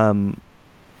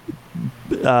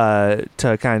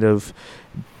to kind of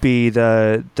be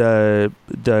the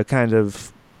kind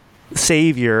of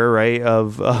savior, right,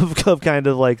 of kind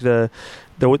of like the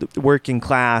working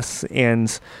class,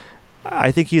 and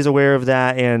I think he's aware of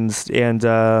that,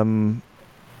 and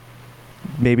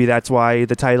maybe that's why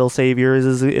the title "Savior"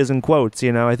 is in quotes.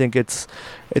 You know, I think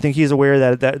he's aware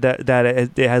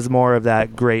that it has more of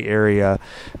that gray area.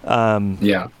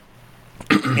 Yeah.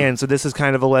 And so this is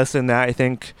kind of a lesson that I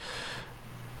think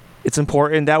it's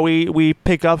important that we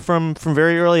pick up from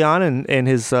very early on in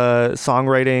his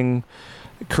songwriting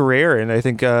career. And I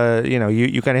think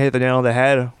you kind of hit the nail on the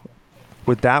head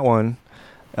with that one.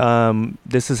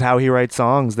 This is how he writes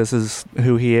songs. This is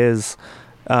who he is.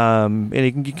 And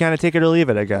you can kind of take it or leave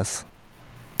it, I guess.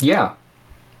 Yeah,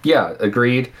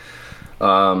 agreed.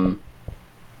 I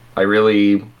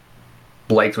really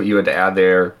liked what you had to add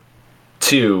there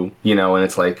too, and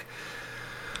it's like,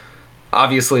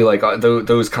 obviously, like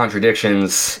those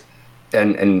contradictions,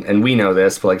 and we know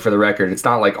this, but like, for the record, it's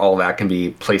not like all that can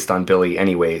be placed on Billy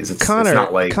anyways. It's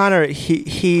not like Connor,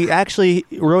 he actually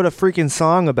wrote a freaking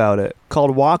song about it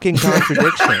called "Walking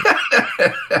Contradiction."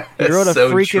 He wrote a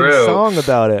freaking song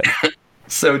about it.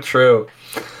 So true.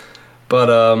 But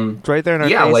it's right there in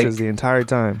our faces the entire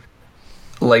time.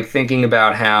 Like, thinking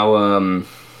about how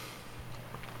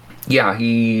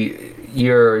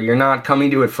you're not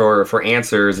coming to it for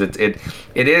answers. It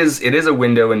is a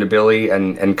window into Billy,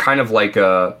 and kind of like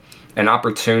an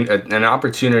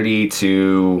opportunity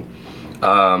to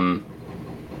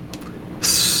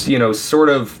sort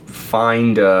of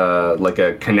find like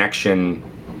a connection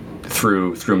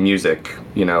through music,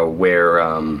 where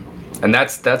and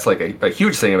that's like a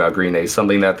huge thing about Green Day,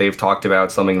 something that they've talked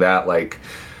about, something that like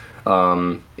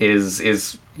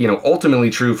is ultimately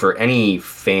true for any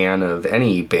fan of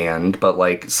any band, but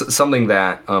like something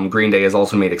that Green Day has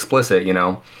also made explicit,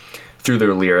 through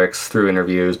their lyrics, through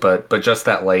interviews, but just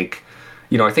that, like,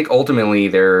 I think ultimately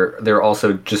they're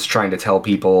also just trying to tell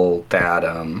people that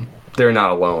they're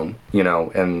not alone,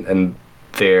 and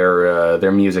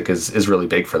their music is really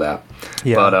big for that.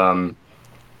 Yeah. But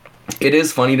it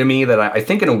is funny to me that I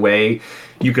think in a way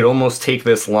you could almost take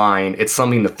this line, "It's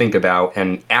something to think about,"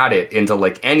 and add it into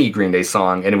like any Green Day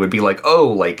song, and it would be like, oh,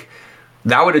 like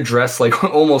that would address like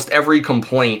almost every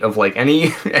complaint of like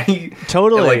any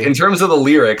totally, like in terms of the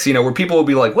lyrics, where people will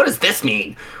be like, what does this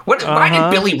mean? Why did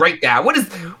Billy write that? What is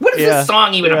this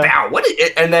song even about?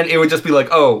 And then it would just be like,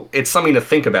 oh, it's something to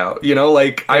think about,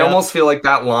 like I almost feel like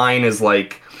that line is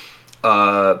like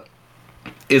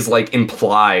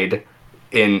implied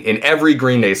in every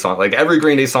Green Day song. Like every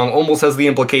Green Day song almost has the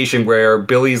implication where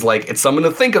Billy's like, it's something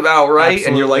to think about, right? Absolutely.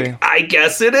 And you're like, I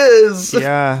guess it is.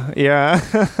 Yeah.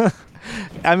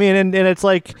 I mean, and it's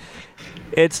like,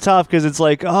 it's tough because it's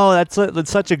like, oh, that's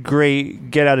such a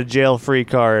great get out of jail free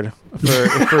card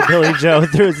for Billy Joe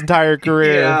through his entire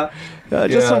career.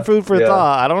 Just some food for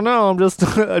thought. I don't know. I'm just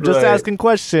asking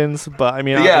questions, but I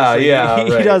mean, he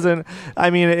doesn't. I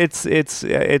mean,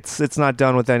 it's not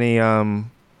done with any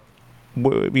harm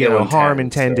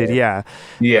intended. Yeah.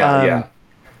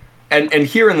 And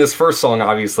here in this first song,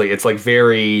 obviously, it's like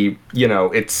very,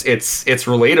 it's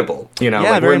relatable.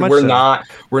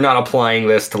 We're not applying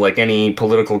this to like any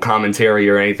political commentary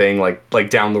or anything like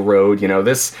down the road.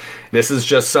 This is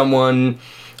just someone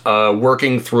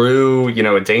working through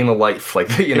a day in the life.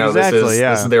 Like exactly,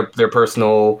 this is their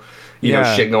personal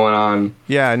shit going on.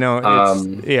 Yeah, no,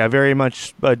 it's very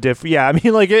much different. Yeah, I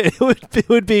mean, like it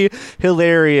would be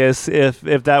hilarious if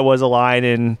that was a line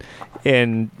in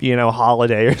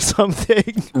Holiday or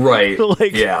something. Right.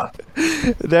 Like, yeah.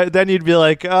 Then you'd be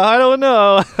like, I don't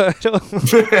know.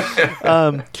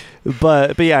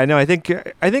 But yeah, no, I think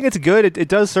it's good. It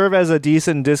does serve as a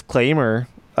decent disclaimer.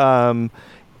 And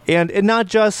not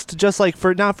just like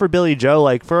not for Billy Joe,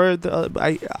 like for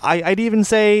I'd even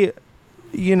say,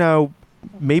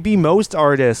 maybe most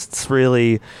artists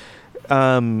really,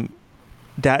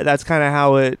 that's kind of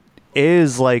how it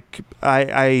is. Like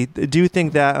I do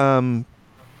think that a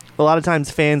lot of times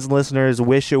fans and listeners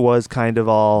wish it was kind of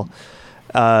all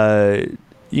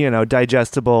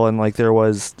digestible, and like there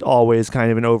was always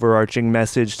kind of an overarching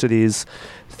message to these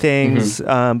things.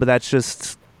 Mm-hmm. But that's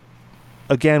just,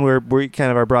 again, we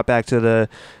kind of are brought back to the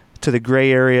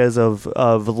gray areas of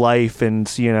life, and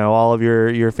all of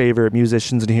your favorite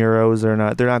musicians and heroes they're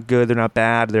not good, they're not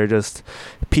bad, they're just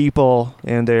people,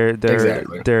 and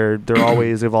they're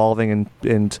always evolving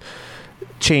and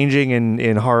changing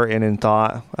in heart and in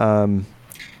thought. I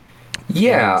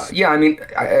mean,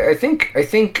 I think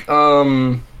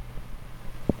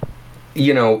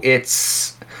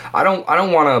it's, I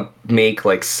don't want to make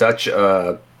like such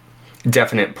a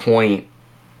definite point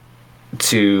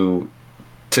to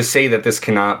to say that this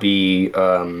cannot be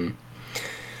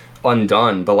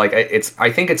undone, but like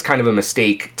I think it's kind of a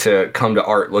mistake to come to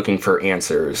art looking for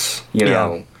answers, you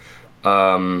know.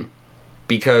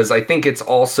 Because I think it's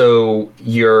also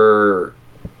you're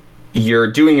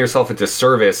doing yourself a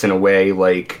disservice in a way.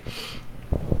 Like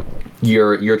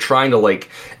you're trying to like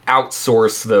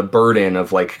outsource the burden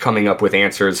of like coming up with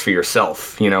answers for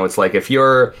yourself, you know. It's like if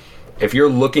you're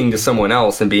looking to someone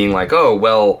else and being like, oh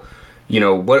well, you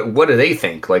know, what do they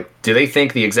think? Like, do they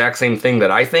think the exact same thing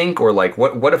that I think? Or like,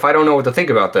 what if I don't know what to think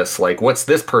about this? Like, what's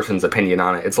this person's opinion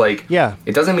on it? It's like,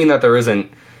 it doesn't mean that there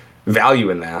isn't value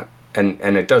in that. And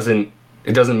it doesn't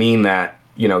mean that,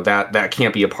 you know, that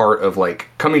can't be a part of like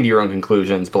coming to your own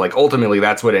conclusions, but like ultimately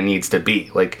that's what it needs to be.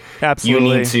 Like,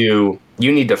 absolutely.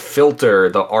 you need to filter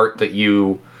the art that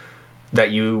you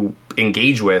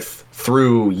engage with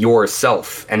through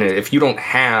yourself. And if you don't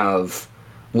have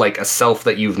like a self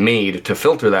that you've made to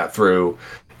filter that through,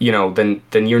 you know, then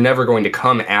you're never going to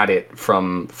come at it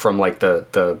from like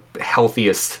the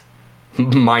healthiest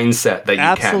mindset that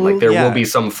you can. Like there will be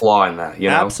some flaw in that, you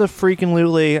know.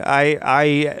 Absolutely.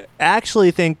 I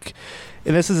actually think,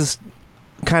 and this is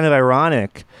kind of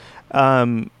ironic,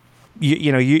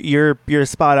 you're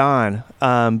spot on,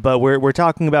 but we're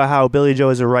talking about how Billie Joe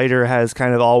as a writer has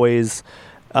kind of always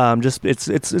just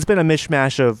it's been a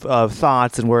mishmash of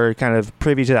thoughts, and we're kind of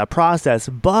privy to that process.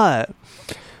 But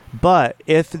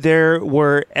if there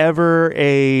were ever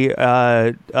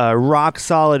a rock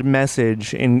solid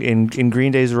message in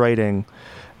Green Day's writing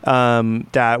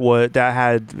that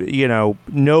had, you know,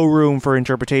 no room for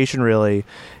interpretation really,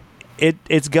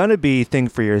 it's gonna be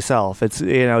think for yourself. It's,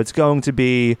 you know, it's going to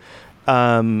be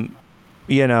from,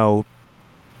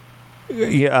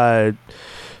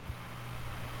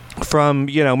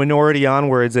 you know, Minority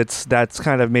onwards, that's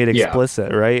kind of made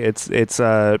explicit, right? It's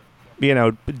you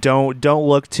know, don't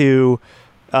look to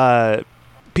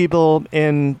people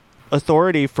in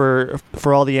authority for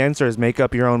all the answers. Make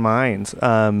up your own minds.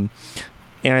 And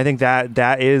I think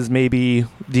that is maybe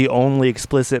the only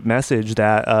explicit message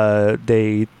that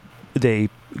they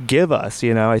give us.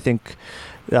 You know, I think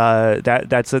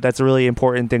that's a really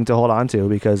important thing to hold on to,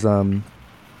 because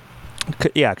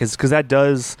because that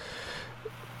does.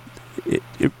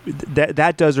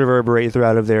 That does reverberate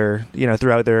throughout their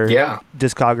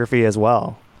discography as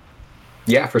well.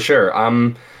 Yeah, for sure.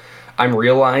 I'm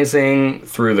realizing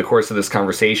through the course of this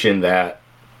conversation that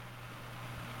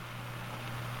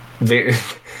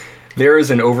there is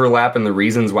an overlap in the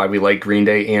reasons why we like Green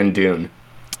Day and Dune.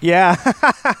 Yeah.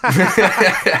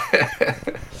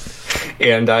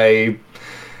 And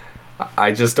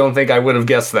I just don't think I would have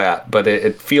guessed that, but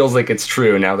it feels like it's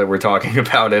true now that we're talking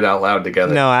about it out loud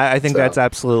together. No, I think that's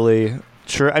absolutely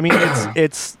true. I mean,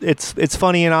 it's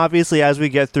funny, and obviously as we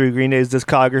get through Green Day's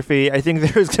discography, I think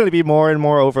there's going to be more and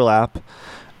more overlap,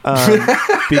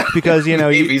 because, you know,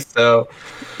 maybe so.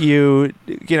 You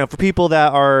know, for people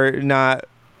that are not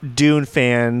Dune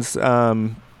fans,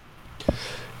 you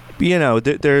know,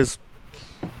 there's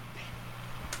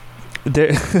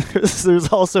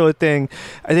also a thing.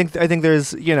 I think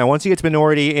there's, you know, once you get to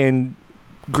Minority in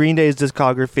Green Day's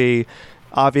discography,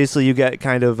 obviously you get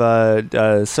kind of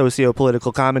a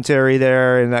socio-political commentary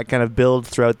there, and that kind of builds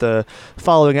throughout the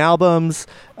following albums,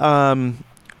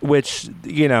 which,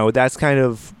 you know, that's kind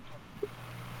of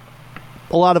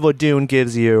a lot of what Dune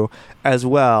gives you as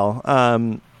well.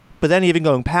 But then even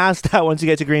going past that, once you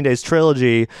get to Green Day's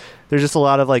trilogy, there's just a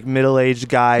lot of like middle-aged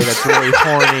guy that's really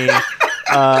horny.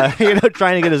 You know,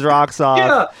 trying to get his rocks off.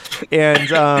 Yeah.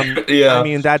 And I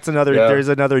mean, that's there's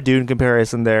another Dune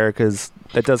comparison there, because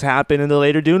that does happen in the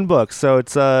later Dune books. So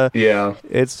it's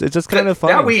it's just kind of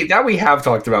fun. That we have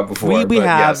talked about before. We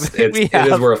have. Yes, it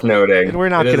is worth noting. And we're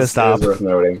not going to stop. It is worth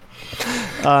noting.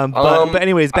 But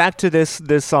anyways, back to this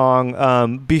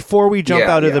song. Before we jump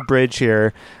out of the bridge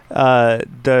here,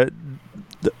 the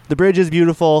bridge is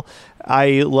beautiful.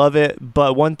 I love it.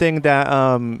 But one thing that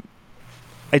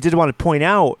I did want to point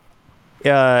out,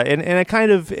 and it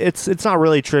kind of, it's not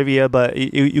really trivia, but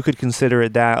you could consider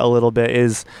it that a little bit,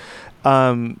 is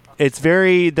it's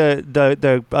very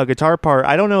the guitar part.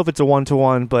 I don't know if it's a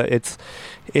 1-to-1, but it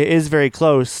is very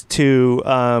close to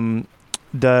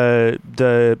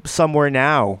the Somewhere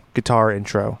Now guitar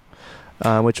intro,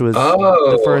 which was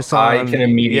the first song. I can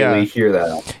immediately hear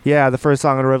that. Yeah, the first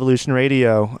song on Revolution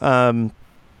Radio.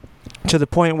 To the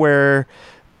point where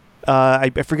I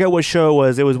forget what show it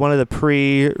was. It was one of the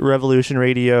pre-Revolution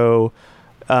Radio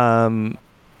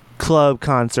club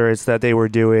concerts that they were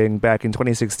doing back in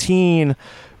 2016,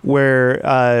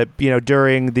 where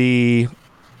during the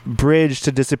bridge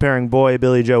to Disappearing Boy,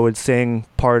 Billie Joe would sing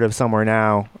part of Somewhere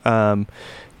Now,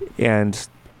 and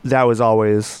that was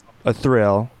always a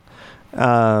thrill.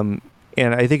 And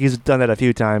I think he's done that a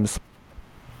few times.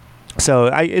 So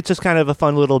it's just kind of a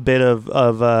fun little bit of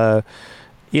the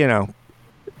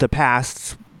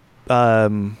past,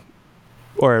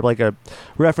 or like a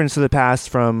reference to the past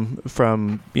from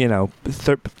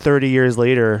 30 years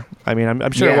later. I mean,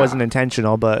 I'm sure it wasn't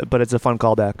intentional, but it's a fun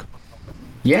callback.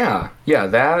 Yeah,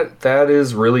 that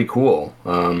is really cool.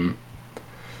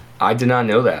 I did not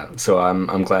know that, so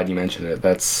I'm glad you mentioned it.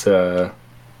 That's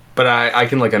but I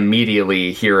can like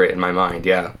immediately hear it in my mind.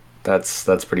 Yeah,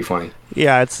 that's pretty funny.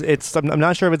 Yeah, it's I'm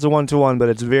not sure if it's a 1-to-1, but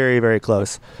it's very, very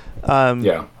close.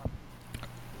 Yeah.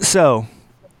 So,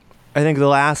 I think the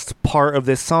last part of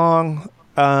this song,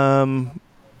 the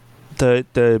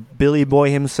Billy Boy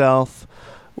himself.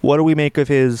 What do we make of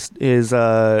his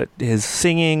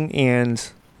singing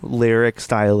and lyric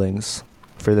stylings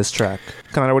for this track?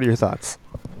 Connor, what are your thoughts?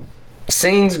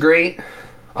 Singing's great.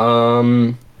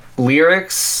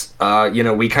 Lyrics,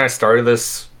 we kind of started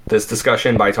this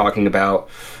discussion by talking about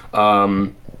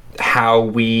how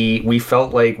we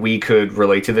felt like we could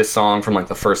relate to this song from like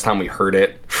the first time we heard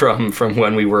it from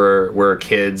when we were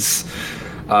kids.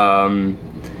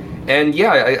 And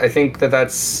yeah, I think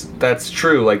that's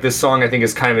true. Like this song, I think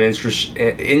is kind of an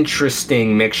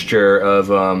interesting mixture of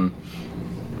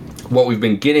what we've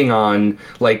been getting on.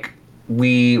 Like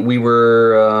we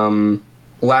were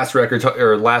last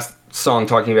song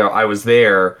talking about I Was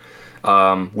There,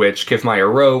 which Kiffmeyer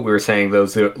wrote. We were saying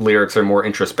those lyrics are more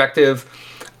introspective.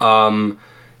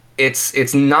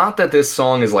 It's not that this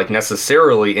song is like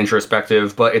necessarily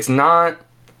introspective, but it's not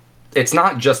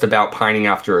just about pining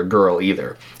after a girl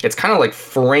either. It's kind of like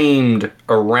framed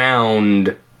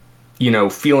around,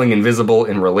 feeling invisible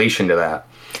in relation to that.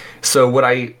 So what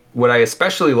I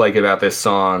especially like about this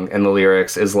song and the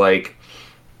lyrics is like,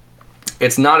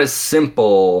 it's not as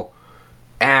simple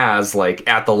as like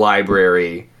At the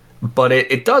Library, but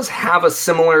it does have a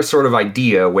similar sort of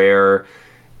idea where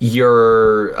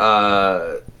you're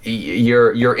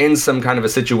in some kind of a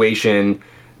situation.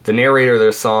 The narrator of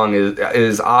their song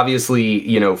is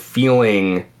obviously,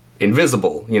 feeling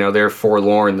invisible. They're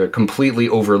forlorn. They're completely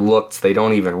overlooked. They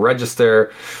don't even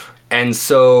register. And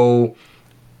so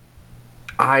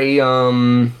I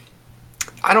don't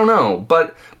know,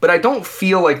 but I don't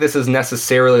feel like this is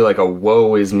necessarily like a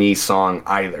woe is me song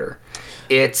either.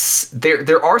 It's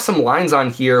there are some lines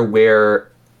on here where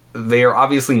they are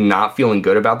obviously not feeling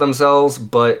good about themselves,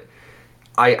 but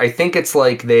I think it's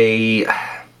like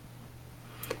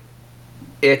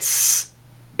it's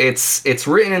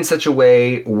written in such a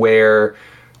way where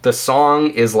the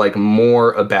song is like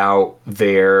more about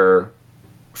their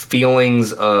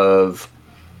feelings of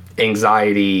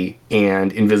anxiety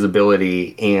and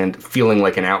invisibility and feeling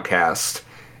like an outcast.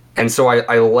 And so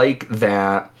I like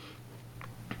that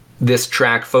this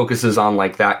track focuses on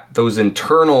like those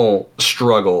internal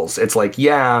struggles. It's like,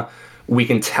 yeah, we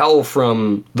can tell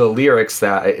from the lyrics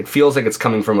that it feels like it's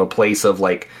coming from a place of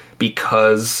like,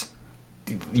 because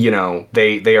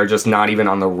they are just not even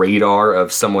on the radar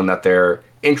of someone that they're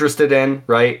interested in,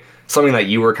 right? Something that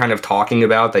you were kind of talking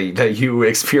about that you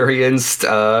experienced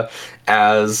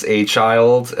as a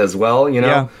child as well,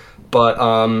 Yeah.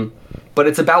 But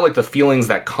it's about like the feelings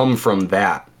that come from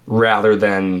that rather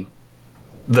than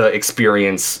the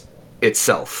experience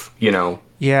itself,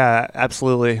 Yeah,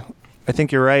 absolutely. I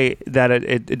think you're right that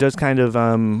it does kind of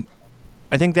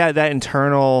I think that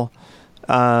internal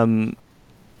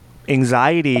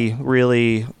anxiety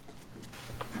really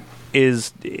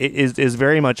is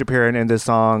very much apparent in this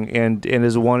song, and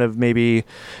is one of maybe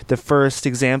the first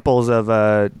examples of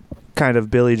kind of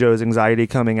Billy Joe's anxiety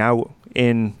coming out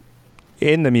in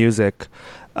the music,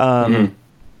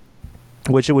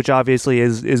 which obviously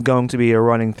is going to be a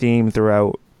running theme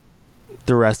throughout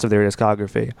the rest of their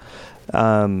discography.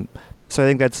 So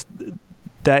I think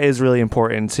that is really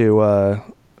important to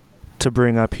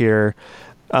bring up here.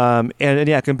 And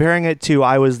yeah, comparing it to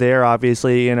I Was There,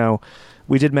 obviously,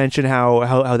 we did mention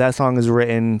how that song is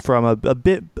written from a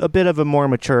bit of a more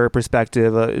mature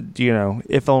perspective,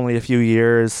 if only a few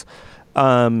years.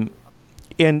 And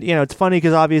it's funny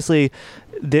because obviously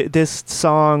this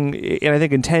song, and I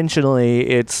think intentionally,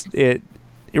 it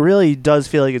really does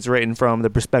feel like it's written from the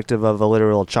perspective of a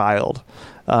literal child,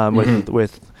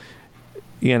 with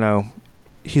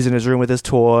he's in his room with his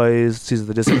toys. He's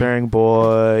the disappearing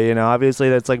boy. Obviously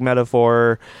that's like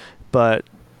metaphor, but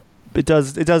it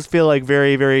does feel like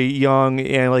very, very young,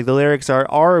 and like the lyrics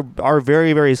are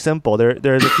very, very simple.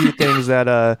 There's a few things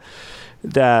that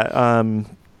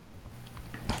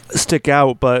stick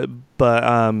out, but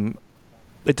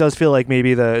it does feel like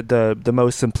maybe the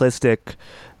most simplistic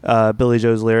Billy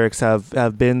Joe's lyrics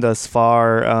have been thus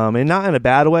far, and not in a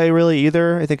bad way really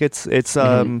either. I think it's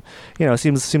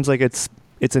seems like it's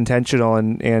intentional,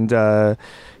 and I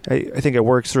think it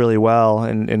works really well,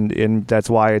 and that's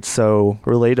why it's so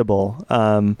relatable.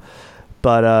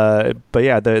 But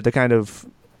yeah, the kind of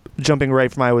jumping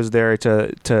right from I Was There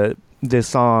to this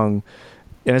song,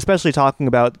 and especially talking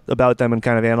about them and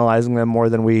kind of analyzing them more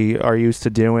than we are used to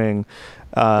doing,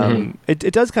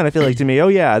 it does kind of feel like to me, oh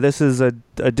yeah, this is a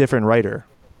different writer.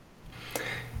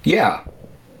 Yeah,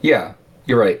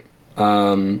 you're right.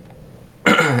 And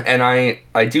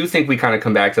I do think we kind of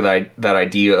come back to that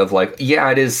idea of like, yeah,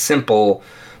 it is simple,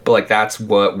 but like that's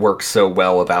what works so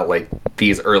well about like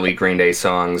these early Green Day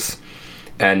songs.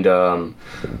 And the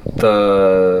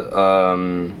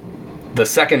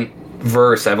second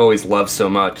verse I've always loved so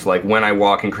much. Like, when I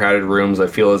walk in crowded rooms, I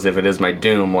feel as if it is my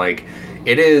doom. Like,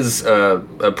 it is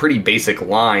a pretty basic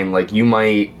line. Like, you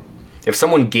might, if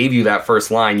someone gave you that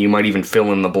first line, you might even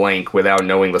fill in the blank without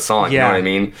knowing the song. Yeah, you know what I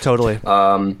mean? Totally.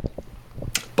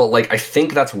 But like, I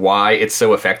think that's why it's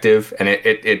so effective, and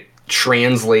it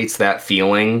translates that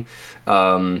feeling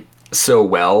so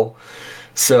well.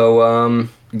 So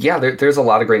yeah, there's a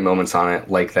lot of great moments on it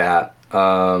like that.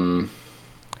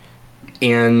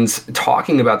 And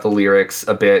talking about the lyrics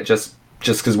a bit, just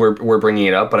because we're bringing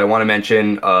it up, but I want to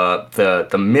mention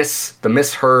the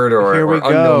misheard or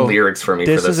unknown lyrics for me.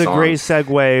 This for this is a song. great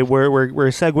segue. We're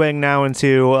segueing now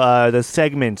into the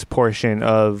segment portion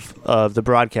of the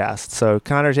broadcast. So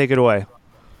Connor, take it away.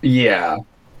 Yeah.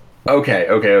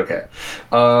 Okay.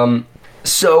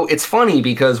 So it's funny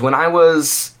because when I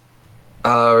was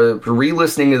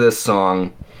re-listening to this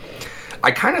song, I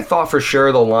kind of thought for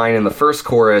sure the line in the first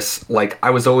chorus, like,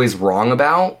 I was always wrong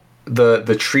about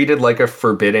the treated like a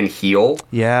forbidden heel.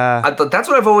 Yeah, that's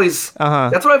what I've always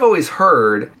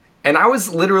heard, and I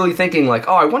was literally thinking like,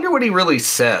 oh, I wonder what he really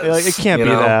says. Like, it can't be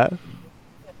that.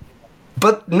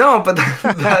 But no,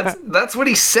 that's what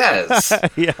he says.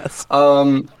 Yes.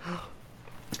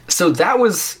 So that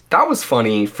was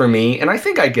funny for me, and I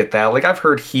think I get that. Like, I've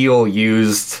heard heel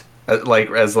used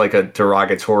as like a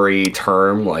derogatory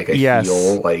term, like a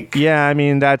heel, like, yeah, I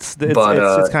mean it's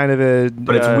kind of a,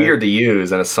 but it's weird to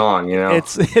use in a song, you know.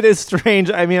 It is strange.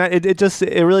 I mean,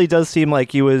 it really does seem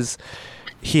like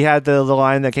he had the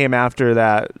line that came after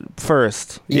that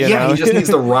first. You know? He just needs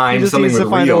to rhyme. He just something needs to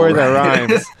find real, a word right? that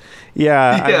rhymes.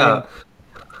 Yeah. Yeah. I mean,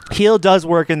 heel does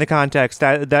work in the context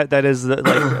that is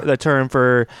the term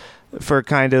for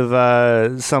kind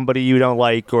of somebody you don't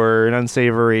like or an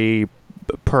unsavory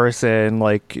person.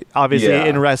 Like, obviously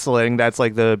in wrestling, that's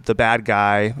like the bad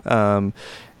guy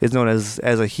is known as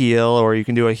a heel, or you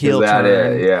can do a heel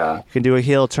turn. Yeah, you can do a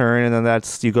heel turn, and then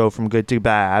that's, you go from good to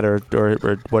bad or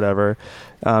whatever.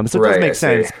 So it does make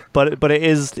sense, but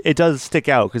it does stick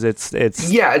out because it's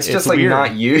just like weird.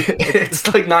 not used.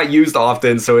 It's like not used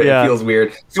often, so it feels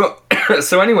weird.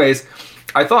 So anyways,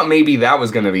 I thought maybe that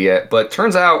was going to be it, but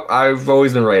turns out I've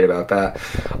always been right about that.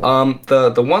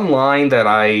 The one line that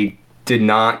I did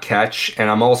not catch, and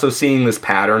I'm also seeing this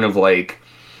pattern of like,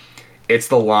 it's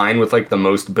the line with like the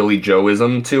most Billy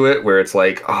Joeism to it, where it's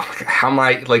like, oh, how am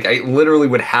I, like, I literally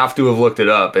would have to have looked it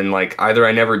up, and like either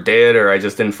I never did or I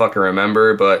just didn't fucking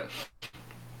remember. But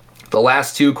the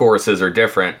last two choruses are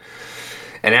different,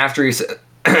 and after he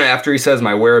says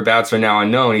my whereabouts are now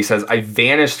unknown, he says, I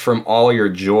vanished from all your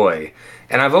joy.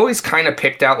 And I've always kind of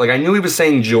picked out, like, I knew he was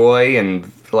saying joy, and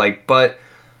like, but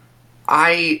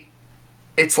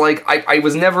it's like I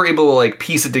was never able to like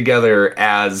piece it together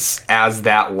as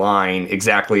that line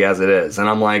exactly as it is. And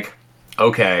I'm like,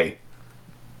 okay,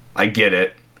 I get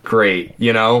it. Great,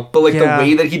 you know? But like the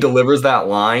way that he delivers that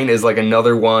line is like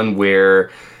another one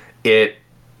where I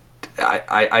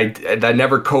that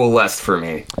never coalesced for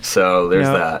me. So there's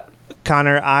that.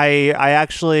 Connor,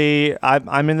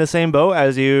 I'm in the same boat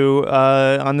as you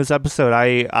on this episode.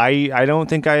 I don't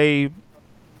think I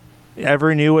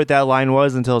ever knew what that line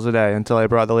was until today, until I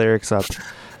brought the lyrics up.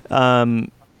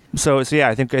 So yeah,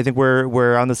 I think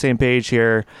we're on the same page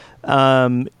here.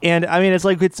 And I mean, it's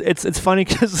like it's funny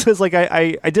because it's like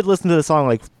I did listen to the song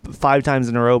like 5 times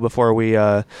in a row before we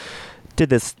did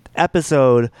this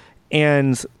episode,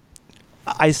 and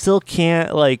I still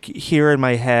can't like hear in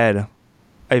my head,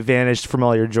 I vanished from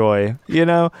all your joy, you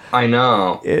know? I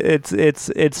know. It's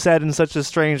said in such a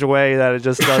strange way that it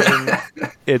just doesn't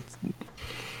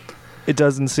it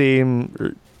doesn't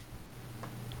seem,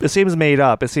 it seems made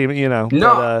up. It seems, you know.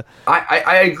 No, but,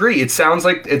 I agree. It sounds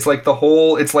like it's like the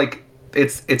whole, it's like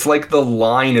the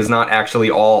line is not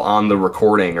actually all on the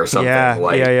recording or something. Yeah,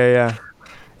 like, yeah.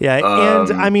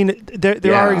 And I mean,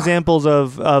 there are examples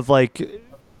of like,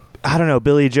 I don't know,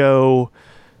 Billy Joe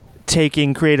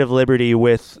taking creative liberty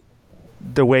with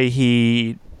the way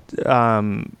he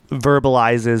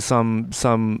verbalizes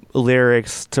some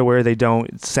lyrics to where they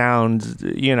don't sound,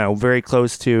 very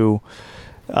close to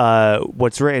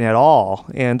what's written at all,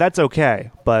 and that's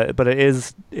okay. But it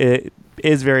is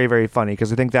very, very funny,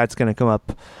 because I think that's going to come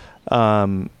up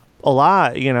a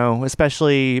lot,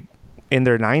 especially in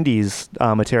their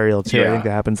 90s material too. Yeah. I think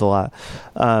that happens a lot.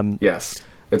 Yes,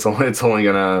 it's only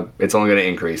gonna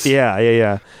increase.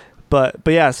 Yeah. But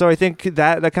yeah, so I think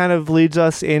that kind of leads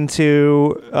us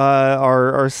into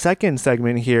our second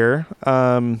segment here,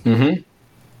 where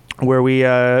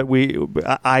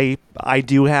I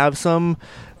do have some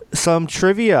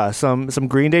trivia, some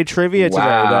Green Day trivia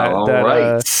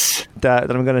today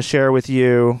that I'm going to share with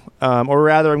you, or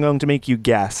rather, I'm going to make you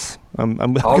guess. I'm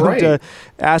going to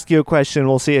ask you a question.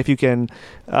 We'll see if you can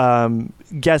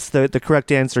guess the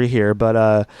correct answer here.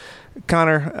 But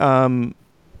Connor,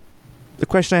 the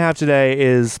question I have today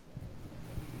is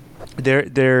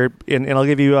and I'll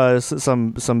give you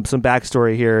some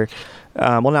backstory here.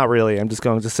 Well, not really. I'm just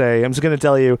going to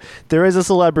tell you there is a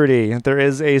celebrity out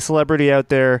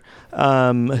there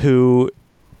who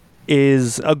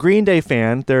is a Green Day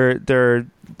fan. They're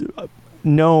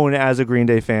known as a Green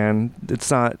Day fan. It's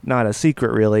not a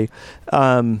secret, really.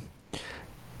 And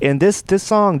this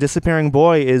song, "Disappearing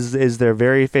Boy," is their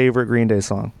very favorite Green Day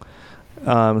song.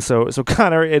 So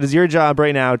Connor, it is your job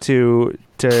right now to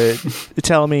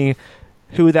tell me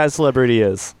who that celebrity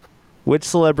is. Which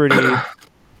celebrity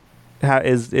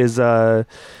is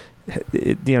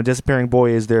 "Disappearing Boy"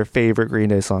 is their favorite Green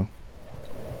Day song?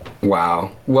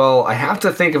 Wow. Well, I have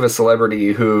to think of a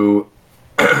celebrity who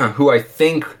I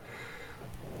think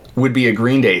would be a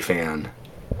Green Day fan.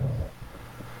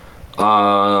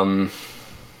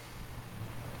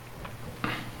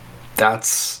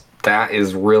 That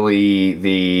is really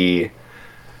the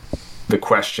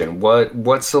question.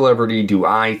 What celebrity do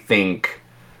I think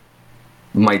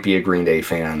might be a Green Day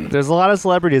fan? There's a lot of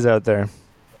celebrities out there.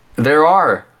 There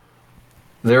are.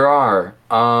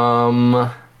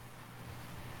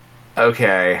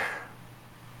 Okay.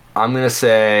 I'm gonna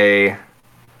say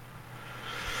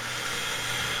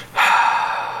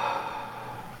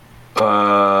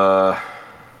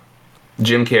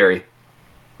Jim Carrey.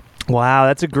 Wow,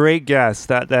 that's a great guess.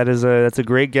 That's a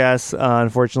great guess.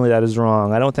 Unfortunately, that is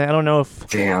wrong. I don't know if.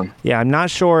 Damn. Yeah, I'm not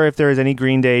sure if there is any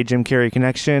Green Day Jim Carrey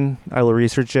connection. I will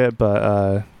research it,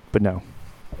 but no.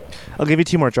 I'll give you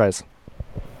 2 more tries.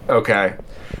 Okay.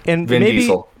 And Vin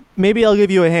Diesel. Maybe I'll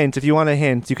give you a hint. If you want a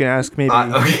hint, you can ask maybe.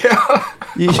 Okay.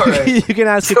 Right. You can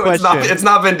ask a question. It's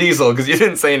not Vin Diesel because you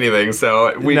didn't say anything,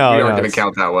 so we aren't going to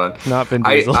count that one. Not Vin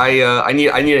Diesel. I need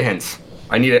a hint.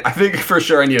 I think for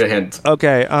sure I need a hint.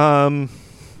 Okay.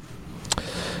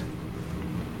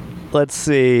 Let's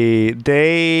see.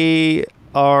 They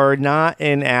are not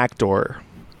an actor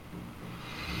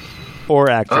or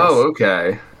actress. Oh,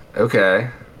 okay.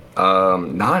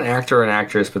 Not an actor or an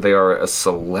actress, but they are a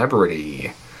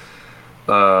celebrity.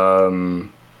 What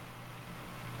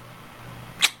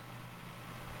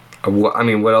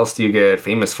else do you get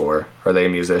famous for? Are they a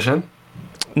musician?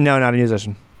 No, not a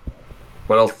musician.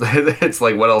 What else? It's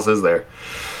like, what else is there?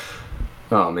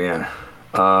 Oh man.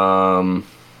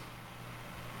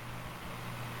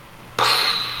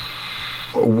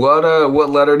 What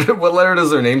letter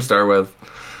does their name start with?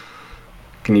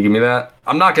 Can you give me that?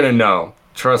 I'm not gonna know.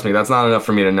 Trust me, that's not enough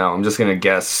for me to know. I'm just gonna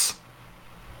guess.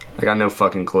 I got no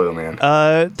fucking clue, man.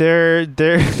 Their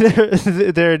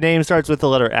name starts with the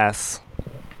letter S.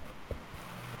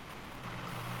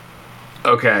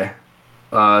 Okay.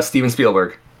 Steven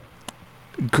Spielberg.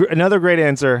 Another great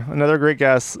answer. Another great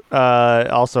guess.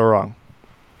 Also wrong.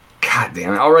 God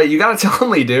damn it. All right, you gotta tell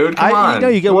me, dude. Come on. No,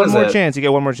 you get one more chance. You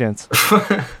get one more chance.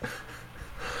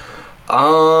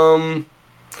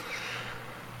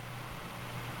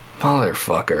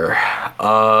 Motherfucker.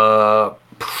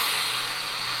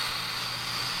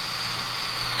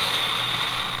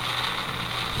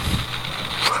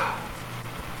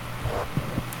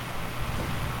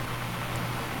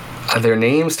 Their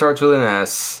name starts with an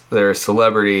S. They're a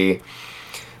celebrity.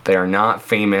 They are not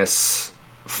famous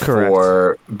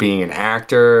for being an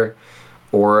actor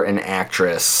or an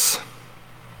actress.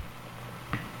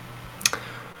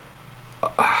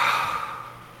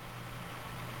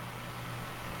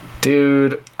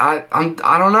 Dude, I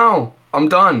don't know. I'm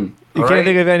done. You can't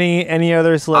think of any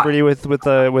other celebrity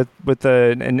with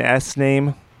an S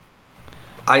name?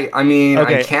 I mean,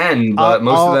 okay. I can, but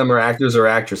most of them are actors or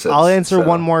actresses. I'll answer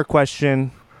one more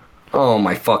question. Oh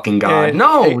my fucking god! It-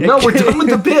 No, it we're done with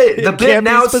the bit. The it bit can't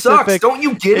be now sucks. specific. Don't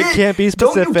you get it? It can't be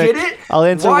specific. Don't you get it? I'll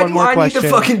answer Why one more do I question. need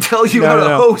to fucking tell you No, how no, to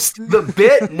no. host? The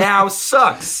bit now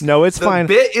sucks. No, it's the fine.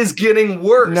 The bit is getting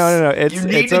worse. No. You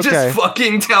need It's to okay. just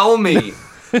fucking tell me.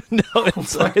 No,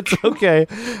 it's okay.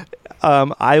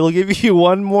 I will give you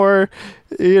one more.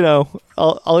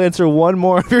 I'll answer one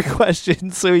more of your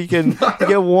questions so you can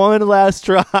get one last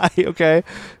try. Okay,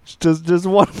 just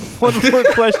one more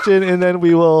question, and then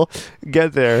we will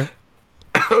get there.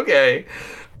 Okay.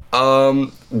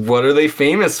 What are they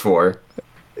famous for?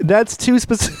 That's too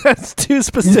specific. That's too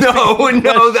specific.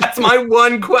 No, that's my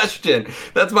one question.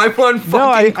 That's my one fucking No,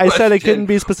 I question. said it couldn't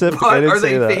be specific. I What didn't are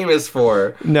say they that. famous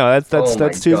for? No, that's Oh my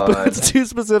too God. that's too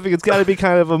specific. It's got to be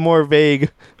kind of a more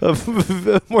vague, a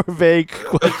more vague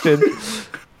question.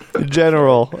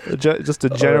 General, just a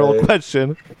general Alright.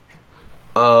 question.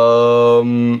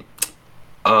 The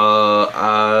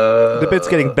The bit's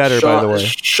getting better, by the way.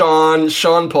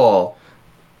 Sean Paul.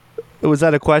 Was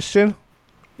that a question?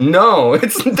 No,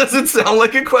 does it sound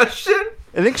like a question?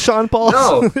 I think Sean Paul.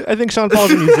 No. I think Sean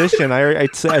Paul's a musician. I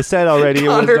said already it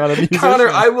was not a musician. Connor,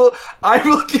 I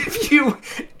will give you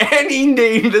any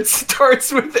name that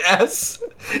starts with S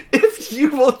if you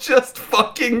will just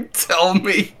fucking tell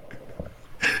me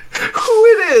who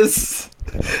it is.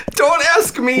 Don't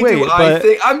ask me. Wait, do I but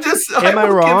think? I'm just. am I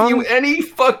will wrong? give you any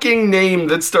fucking name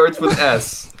that starts with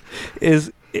S.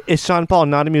 Is Sean Paul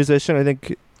not a musician? I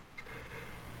think.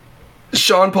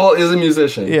 Sean Paul is a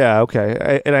musician. Yeah.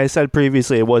 Okay. And I said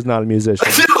previously it was not a musician.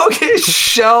 Okay,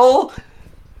 Shel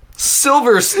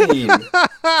Silverstein.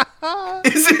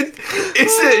 Is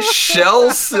it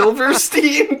Shel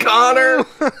Silverstein, Connor?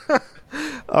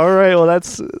 All right. Well,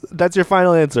 that's your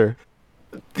final answer.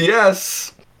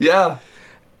 Yes. Yeah.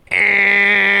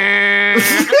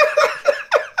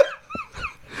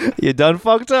 You done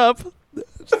fucked up.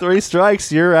 3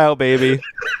 strikes, you're out, baby.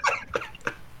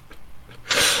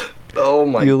 Oh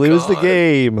my god. You lose the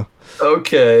game.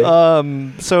 Okay.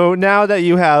 So now that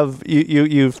you have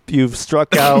you've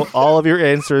struck out all of your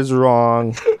answers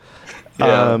wrong,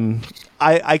 Yeah.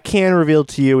 I can reveal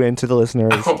to you and to the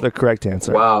listeners the correct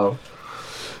answer. Wow.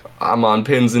 I'm on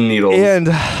pins and needles. And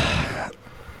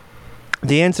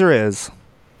the answer is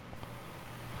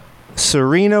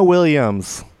Serena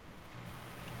Williams,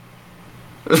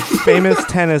 famous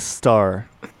tennis star.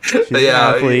 She's an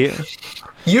Yeah, athlete.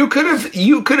 you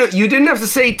didn't have to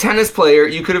say tennis player,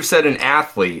 you could have said an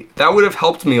athlete. That would have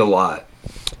helped me a lot.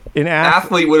 An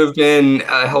Athlete would have been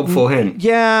a helpful hint.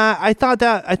 Yeah, I thought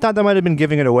that might have been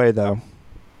giving it away though.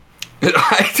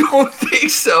 I don't think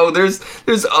so.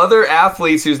 There's other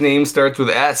athletes whose name starts with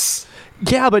S.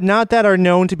 Yeah, but not that are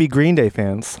known to be Green Day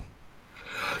fans.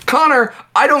 Connor,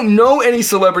 I don't know any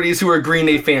celebrities who are Green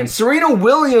Day fans. Serena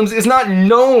Williams is not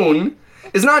known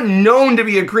to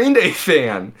be a Green Day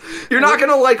fan. You're not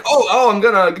gonna I'm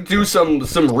gonna do some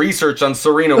research on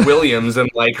Serena Williams and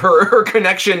like her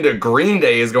connection to Green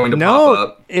Day is going to pop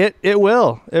up. It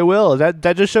will.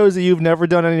 That just shows that you've never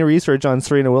done any research on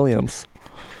Serena Williams.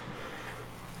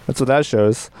 That's what that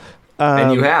shows.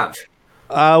 And you have.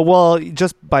 Well,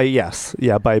 just by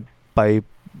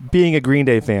being a Green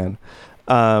Day fan.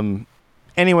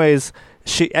 Anyways,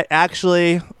 she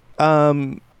actually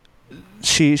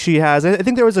she has. I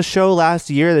think there was a show last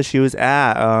year that she was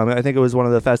at. I think it was one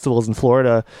of the festivals in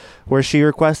Florida where she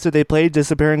requested they played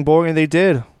 "Disappearing Boy" and they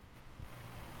did.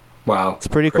 Wow. It's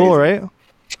pretty cool, right?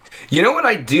 You know what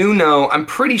I do know? I'm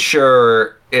pretty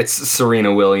sure it's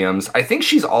Serena Williams. I think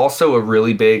she's also a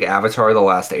really big Avatar: The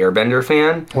Last Airbender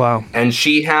fan. Wow. And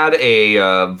she had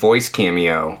a voice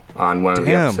cameo on one of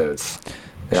the episodes.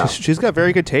 Yeah. She's got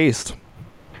very good taste.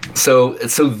 So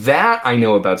that I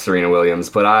know about Serena Williams,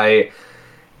 but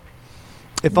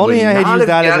If only I had used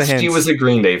that as a hint. She was a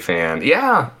Green Day fan.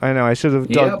 Yeah. I know. I should have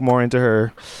dug more into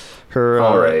her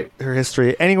All right. her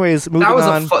history. Anyways, moving That was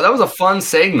on. that was a fun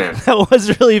segment. That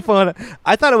was really fun.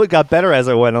 I thought it got better as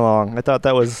I went along. I thought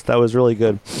that was really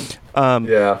good.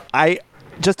 Yeah.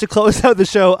 Just to close out the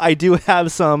show, I do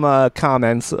have some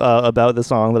comments about the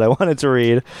song that I wanted to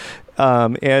read,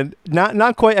 and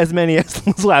not quite as many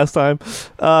as last time.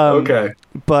 Okay.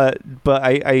 But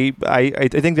I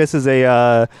think this is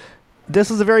a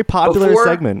very popular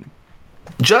segment.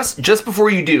 Just before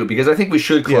you do, because I think we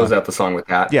should close out the song with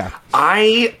that. Yeah.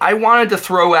 I wanted to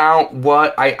throw out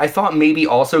what I thought maybe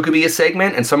also could be a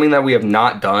segment and something that we have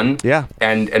not done. Yeah.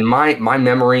 And my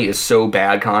memory is so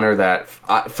bad, Connor, that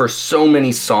for so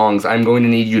many songs, I'm going to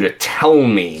need you to tell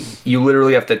me. You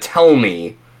literally have to tell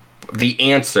me the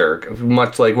answer,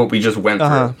 much like what we just went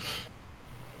through.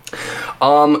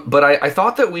 But I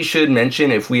thought that we should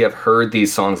mention if we have heard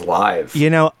these songs live. You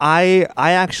know, I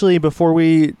actually, before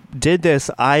we did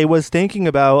this, I was thinking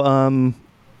about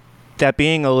that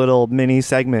being a little mini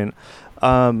segment.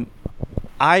 I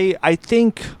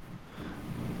think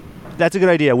that's a good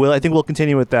idea. I think we'll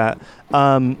continue with that.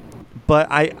 But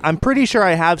I'm pretty sure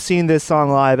I have seen this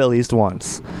song live at least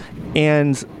once,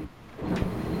 and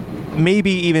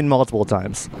maybe even multiple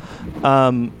times.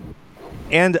 And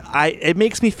it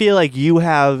makes me feel like you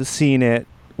have seen it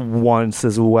once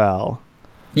as well.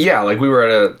 Yeah, like we were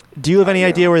at a... Do you have any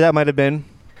idea where that might have been?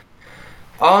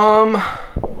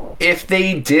 If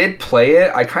they did play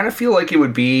it, I kind of feel like it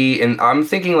would be, and I'm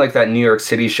thinking like that New York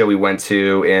City show we went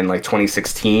to in like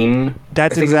 2016.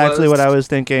 That's exactly what I was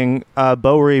thinking.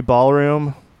 Bowery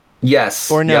Ballroom.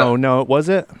 Yes. Or no, was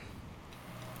it?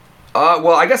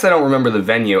 Well, I guess I don't remember the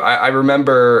venue. I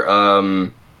remember,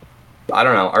 I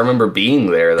don't know. I remember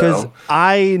being there, though. Because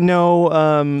I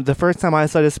know the first time I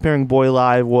saw Disappearing Boy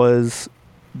live was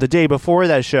the day before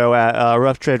that show at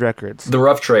Rough Trade Records. The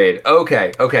Rough Trade.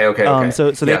 Okay.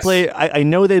 So they played. I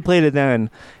know they played it then,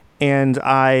 and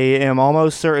I am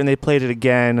almost certain they played it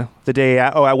again the day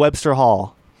at Webster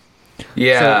Hall.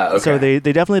 Yeah. So they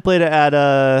definitely played it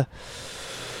at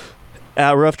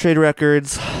Rough Trade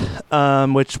Records,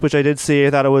 which I did see.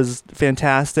 I thought it was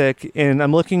fantastic, and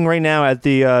I'm looking right now at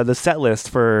the set list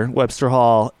for Webster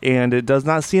Hall, and it does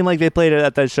not seem like they played it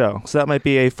at that show. So that might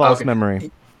be a false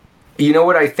memory. You know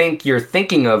what I think you're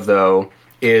thinking of, though,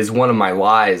 is One of My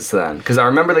Lies, then. Because I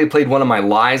remember they played One of My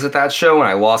Lies at that show, and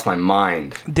I lost my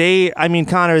mind.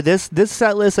 Connor, this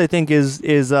set list, I think, is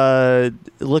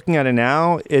looking at it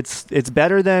now, it's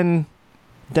better than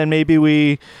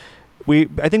maybe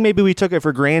I think maybe we took it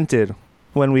for granted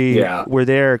when we were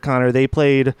there, Connor. They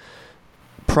played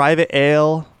Private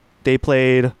Ale. They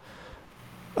played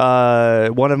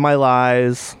One of My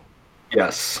Lies.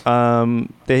 Yes.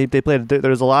 They played. There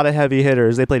was a lot of heavy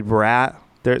hitters. They played Brat.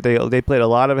 They played a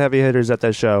lot of heavy hitters at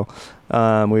that show.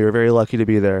 We were very lucky to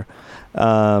be there.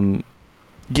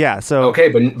 Yeah. So okay,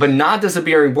 but not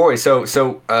Disappearing Boy. So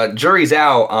jury's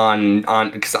out on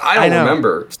because I don't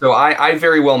remember. So I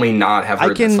very well may not have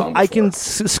heard this song before. I can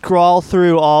scroll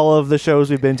through all of the shows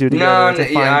we've been to together.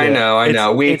 I know.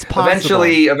 It's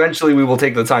eventually we will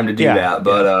take the time to do that.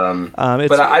 But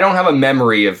but I don't have a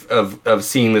memory of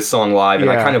seeing this song live, and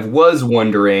I kind of was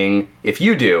wondering if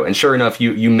you do. And sure enough,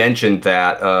 you mentioned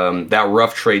that that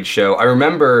Rough Trade show. I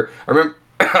remember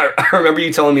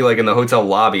you telling me like in the hotel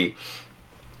lobby.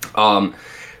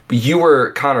 You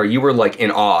were like in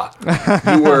awe.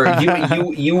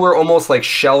 You were almost like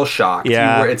shell shocked.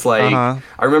 Yeah. It's like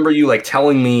I remember you like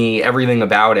telling me everything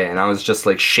about it, and I was just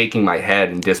like shaking my head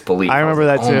in disbelief. I remember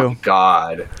that too. Oh my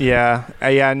god. Yeah.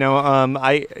 No.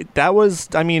 That was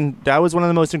one of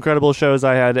the most incredible shows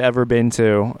I had ever been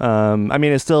to.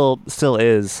 It still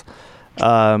is.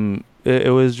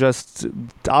 It was just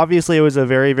obviously it was a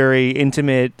very, very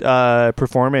intimate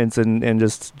performance and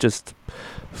just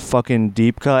fucking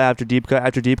deep cut after deep cut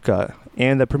after deep cut,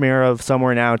 and the premiere of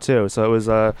Somewhere Now too. So it was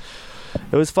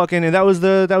fucking, and that was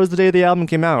the day the album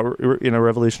came out,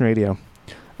 Revolution Radio.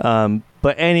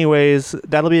 But anyways,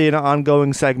 that'll be an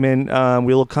ongoing segment.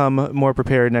 We will come more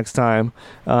prepared next time.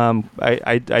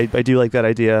 I do like that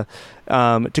idea.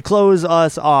 To close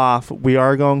us off, we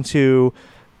are going to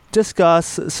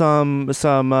discuss some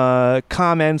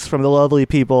comments from the lovely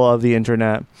people of the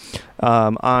internet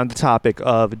on the topic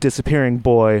of Disappearing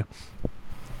Boy.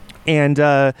 And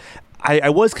I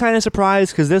was kind of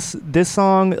surprised because this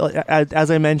song,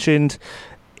 as I mentioned,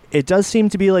 it does seem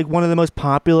to be like one of the most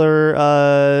popular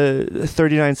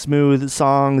 39 Smooth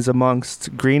songs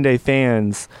amongst Green Day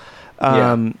fans.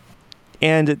 And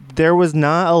there was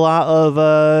not a lot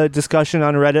of discussion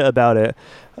on Reddit about it.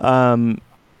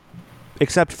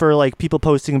 Except for like people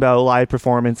posting about live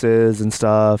performances and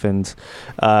stuff, and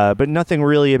but nothing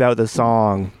really about the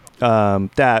song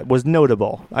that was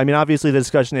notable. I mean, obviously the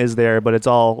discussion is there, but it's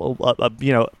all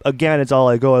again, it's all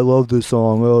like, oh, I love this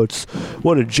song. Oh, it's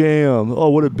what a jam. Oh,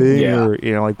 what a banger.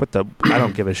 Yeah. Like what the? I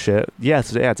don't give a shit.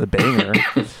 Yes, yeah, it's a banger.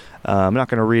 I'm not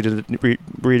gonna read your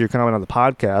comment on the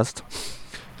podcast.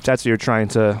 That's what you're trying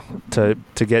to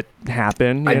get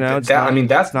happen. That's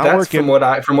working.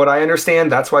 From what I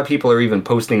understand, that's why people are even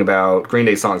posting about Green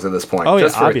Day songs at this point. Oh,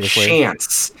 just for obviously. A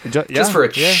chance, just for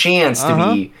a chance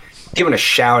to be given a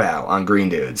shout out on Green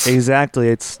Dudes. Exactly,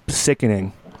 it's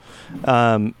sickening.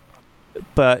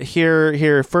 But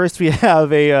here first we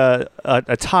have a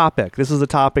topic. This is a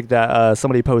topic that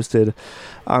somebody posted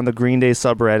on the Green Day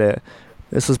subreddit.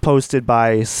 This was posted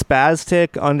by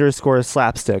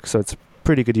spastic_slapstick, so it's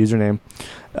pretty good username.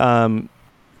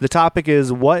 The topic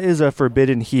is, what is a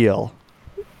forbidden heel?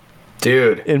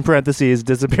 Dude. in parentheses,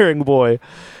 Disappearing Boy.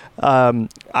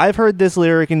 I've heard this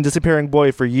lyric in Disappearing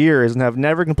Boy for years and have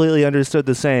never completely understood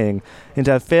the saying and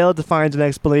have failed to find an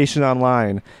explanation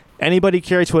online. Anybody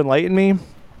care to enlighten me?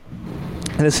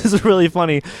 And this is really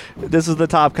funny. This is the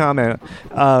top comment.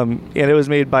 And it was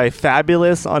made by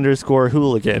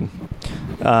fabulous_hooligan.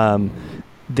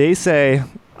 They say,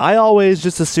 I always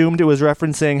just assumed it was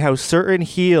referencing how certain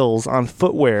heels on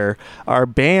footwear are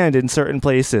banned in certain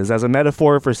places as a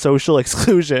metaphor for social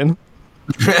exclusion.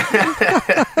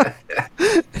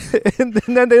 And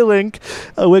then they link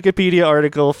a Wikipedia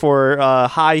article for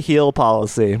high heel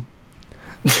policy.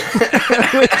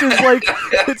 Which is like,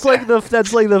 it's like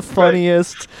that's like the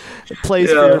funniest place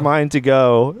for your mind to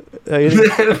go.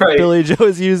 Right. Billy Joe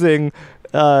is using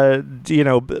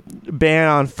ban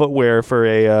on footwear for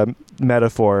a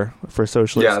metaphor for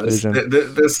social exclusion.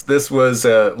 This was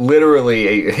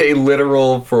literally a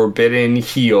literal forbidden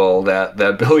heel that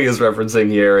Billy is referencing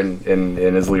here in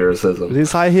his lyricism.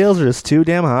 These high heels are just too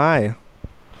damn high.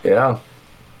 Yeah.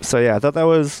 So yeah, I thought that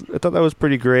was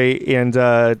pretty great.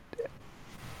 And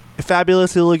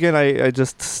Fabulous Hooligan, I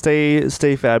just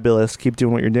stay fabulous. Keep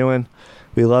doing what you're doing.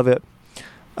 We love it.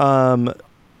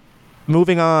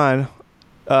 Moving on.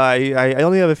 I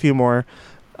only have a few more.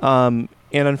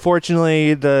 And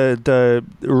unfortunately, the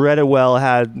Reddit well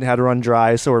had run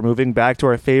dry, so we're moving back to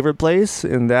our favorite place,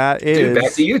 and that is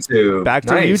back to YouTube. Back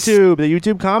to Nice. YouTube, the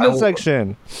YouTube comment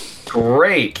section.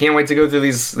 Great! Can't wait to go through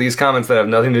these comments that have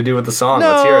nothing to do with the song. No,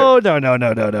 Let's hear it. No.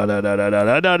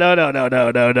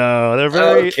 They're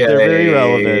very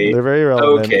relevant. They're very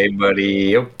relevant. Okay,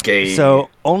 buddy. Okay. So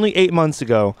only 8 months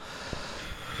ago,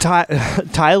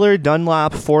 Tyler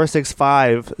Dunlap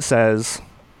 465 says,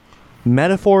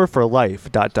 "Metaphor for life." ...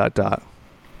 So I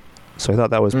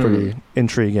thought that was pretty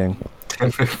intriguing.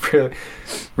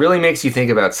 really makes you think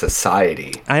about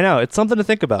society. I know, it's something to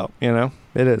think about. You know,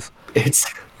 it is.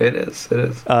 It is.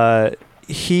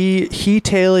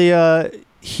 He-Talia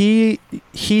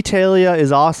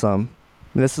is awesome.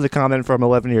 And this is a comment from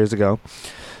 11 years ago.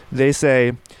 They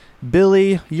say,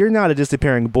 Billy, you're not a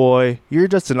disappearing boy. You're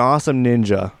just an awesome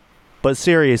ninja. But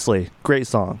seriously, great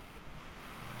song.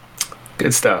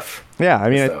 Good stuff. Yeah, I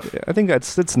mean, I think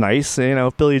it's nice. You know,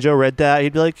 if Billy Joe read that,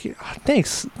 he'd be like,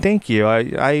 thank you.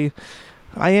 I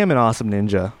am an awesome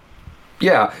ninja.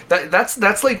 Yeah,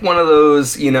 that's like one of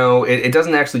those, it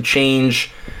doesn't actually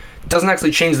change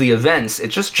the events. It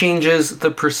just changes the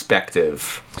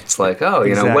perspective. It's like,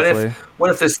 Exactly.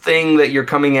 what if this thing that you're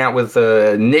coming at with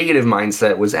a negative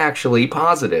mindset was actually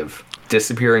positive?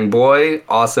 Disappearing boy,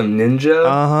 awesome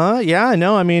ninja. Yeah,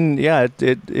 no, I mean, yeah,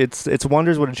 it's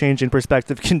wonders what a change in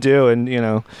perspective can do, and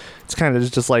it's kind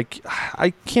of just like,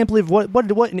 I can't believe what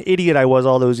an idiot I was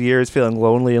all those years, feeling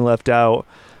lonely and left out.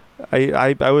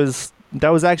 That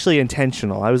was actually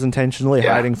intentional. I was intentionally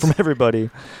hiding from everybody.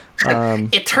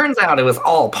 It turns out it was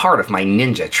all part of my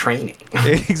ninja training.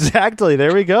 Exactly.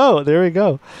 There we go.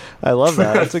 I love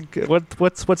that.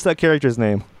 That's what's that character's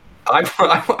name?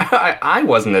 I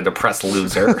wasn't a depressed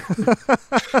loser.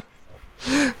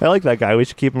 I like that guy. We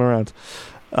should keep him around.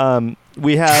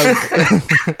 We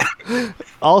have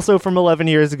also from 11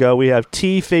 years ago. We have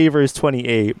T Favors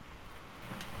 28.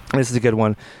 This is a good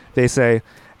one. They say,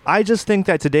 I just think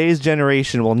that today's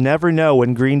generation will never know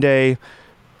Green Day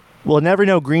when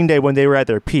they were at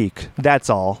their peak. That's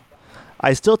all.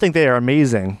 I still think they are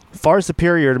amazing, far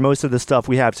superior to most of the stuff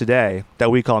we have today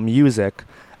that we call music,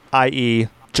 i.e.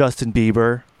 Justin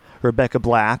Bieber, Rebecca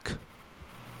Black.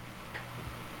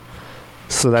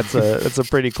 So that's a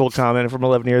pretty cool comment from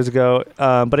 11 years ago.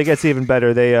 But it gets even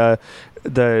better. They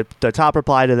the top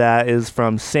reply to that is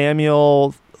from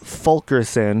Samuel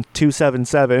Fulkerson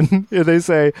 277. they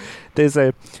say,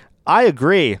 I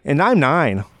agree, and I'm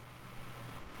 9.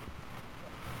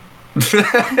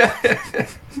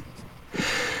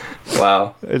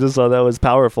 Wow. I just thought that was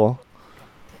powerful.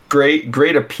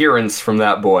 Great appearance from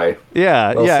that boy.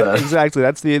 Yeah, well said. Exactly.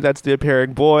 That's the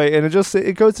appearing boy, and it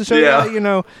goes to show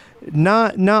that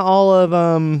not all of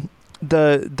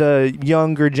the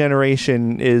younger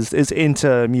generation is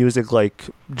into music like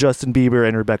Justin Bieber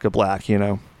and Rebecca Black.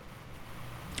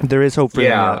 There is hope for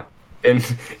them. Yeah,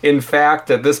 in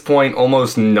fact, at this point,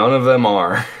 almost none of them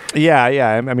are. Yeah.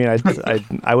 I mean,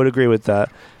 I would agree with that.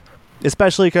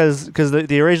 Especially because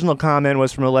the original comment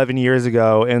was from 11 years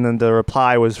ago, and then the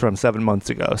reply was from 7 months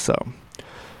ago. So,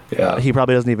 yeah, he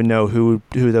probably doesn't even know who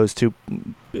those two,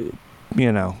 teeny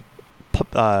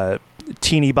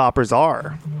boppers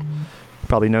are. He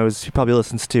probably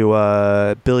listens to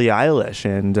Billie Eilish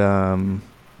and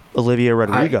Olivia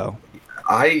Rodrigo.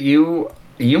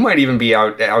 you might even be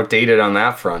outdated on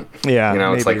that front. Yeah, you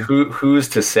know, it's like who's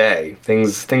to say?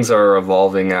 Things are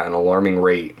evolving at an alarming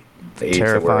rate.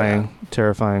 Terrifying.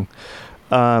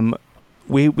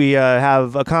 We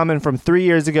have a comment from 3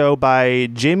 years ago by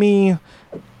Jimmy,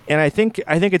 and I think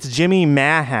it's Jimmy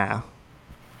Maha.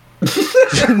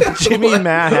 Jimmy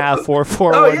Maha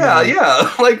 4419. Oh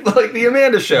yeah, like the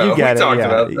Amanda Show. You get we it, talked yeah.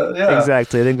 about that. Yeah,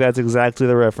 exactly. I think that's exactly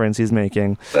the reference he's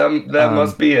making. That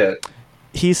must be it.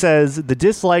 He says the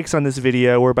dislikes on this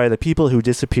video were by the people who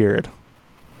disappeared.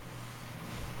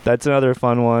 That's another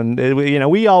fun one.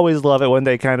 We always love it when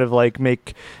they kind of like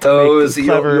make those. Make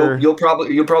clever... You'll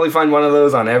probably find one of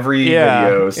those on every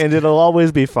videos, and it'll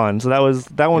always be fun. So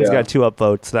that one's got 2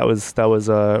 upvotes. That was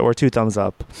or 2 thumbs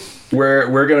up.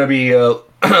 We're gonna be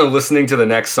listening to the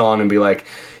next song and be like,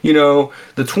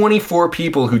 the 24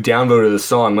 people who downvoted the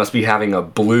song must be having a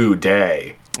blue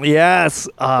day. Yes.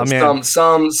 Oh, man.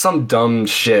 Some dumb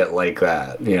shit like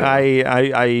that.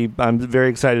 I'm very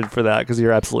excited for that because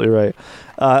you're absolutely right.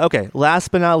 Okay.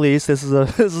 Last but not least, this is a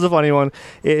funny one.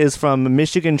 It is from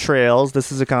Michigan Trails.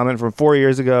 This is a comment from 4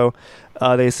 years ago.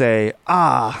 They say,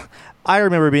 I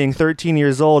remember being 13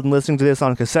 years old and listening to this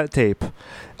on cassette tape.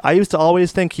 I used to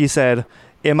always think he said,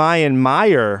 "Am I in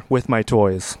Meijer with my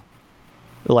toys?"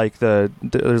 Like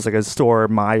there's like a store,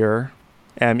 Meijer,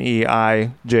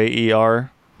 Meijer.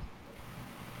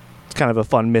 It's kind of a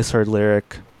fun misheard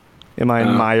lyric. Am I in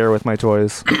Meijer with my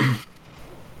toys?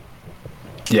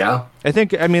 Yeah. I feel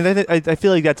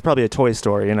like that's probably a Toy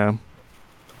Story,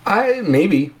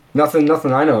 Maybe. Nothing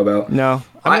I know about. No.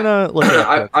 I'm gonna look it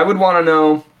up. I would want to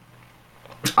know.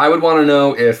 I would want to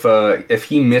know if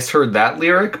he misheard that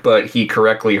lyric, but he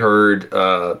correctly heard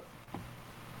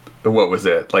what was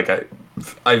it? Like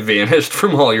I vanished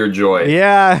from all your joy.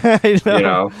 Yeah, I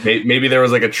know. Maybe there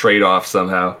was like a trade-off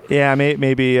somehow. Yeah,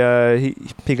 maybe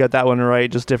he got that one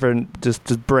right. Just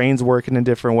brains working in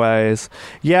different ways.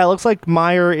 Yeah, it looks like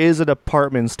Meijer is a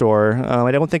department store.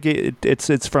 I don't think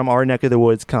it's from our neck of the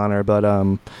woods, Connor, but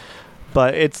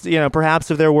it's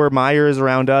perhaps if there were Meijers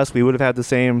around us, we would have had the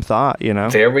same thought.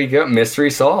 There we go,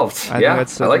 mystery solved. I like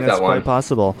that one. That's quite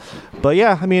possible. But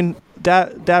yeah, I mean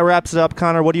that wraps it up,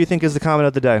 Connor. What do you think is the comment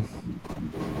of the day?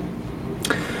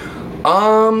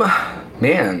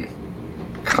 Man,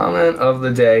 comment of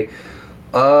the day.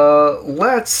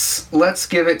 Let's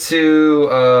give it to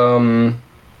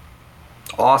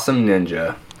Awesome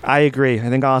Ninja. I agree. I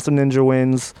think Awesome Ninja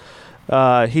wins.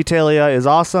 Hetalia is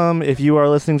awesome. If you are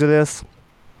listening to this,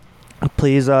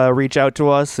 please reach out to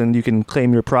us and you can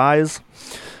claim your prize.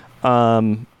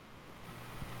 Folks,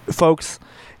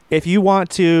 if you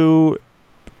want to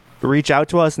reach out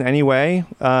to us in any way,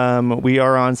 we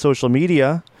are on social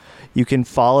media. You can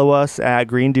follow us at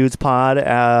Green Dudes Pod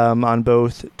on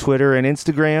both Twitter and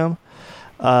Instagram.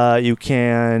 You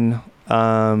can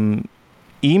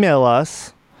email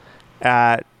us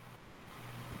at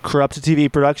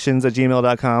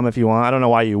corruptedtvproductions@gmail.com if you want. I don't know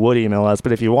why you would email us,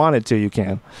 but if you wanted to, you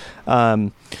can.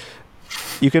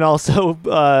 You can also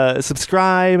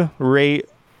subscribe, rate,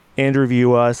 and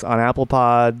review us on Apple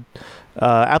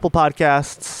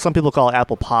Podcasts. Some people call it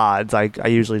Apple Pods. I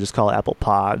usually just call it Apple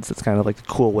Pods. It's kind of like a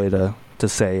cool way to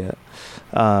say it.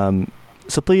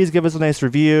 So please give us a nice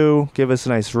review. Give us a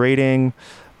nice rating.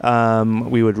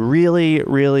 We would really,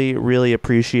 really, really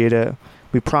appreciate it.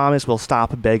 We promise we'll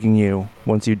stop begging you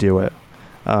once you do it.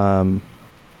 Well,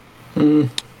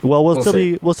 we'll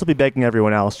still be begging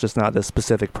everyone else, just not this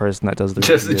specific person that does the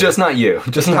review. Just not you.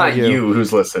 Just not you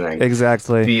who's listening.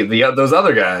 Exactly. Those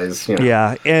other guys.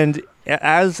 Yeah, and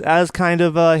as kind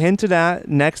of hinted at,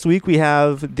 next week we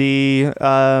have the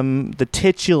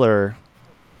titular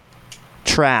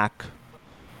track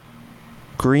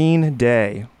Green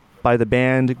Day by the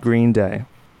band Green Day.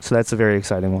 So that's a very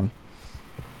exciting one.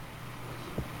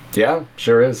 Yeah,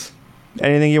 sure is.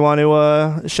 Anything you want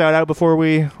to shout out before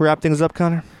we wrap things up,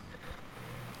 Connor?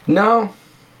 No.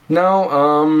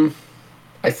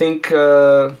 I think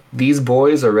these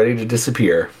boys are ready to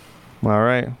disappear. All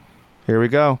right. Here we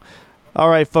go. All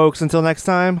right, folks. Until next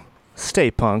time,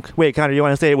 stay punk. Wait, Connor, you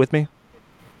want to say it with me?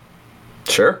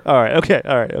 Sure. All right. Okay.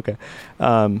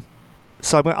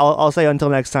 So I'll say until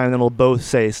next time, then we'll both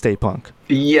say stay punk.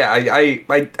 Yeah, I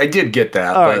did get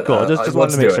that. All right, cool. Just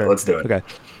wanted to make sure. Let's do it. Okay.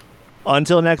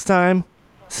 Until next time,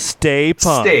 stay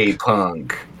punk. Stay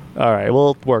punk. All right,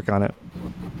 we'll work on it.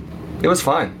 It was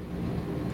fine.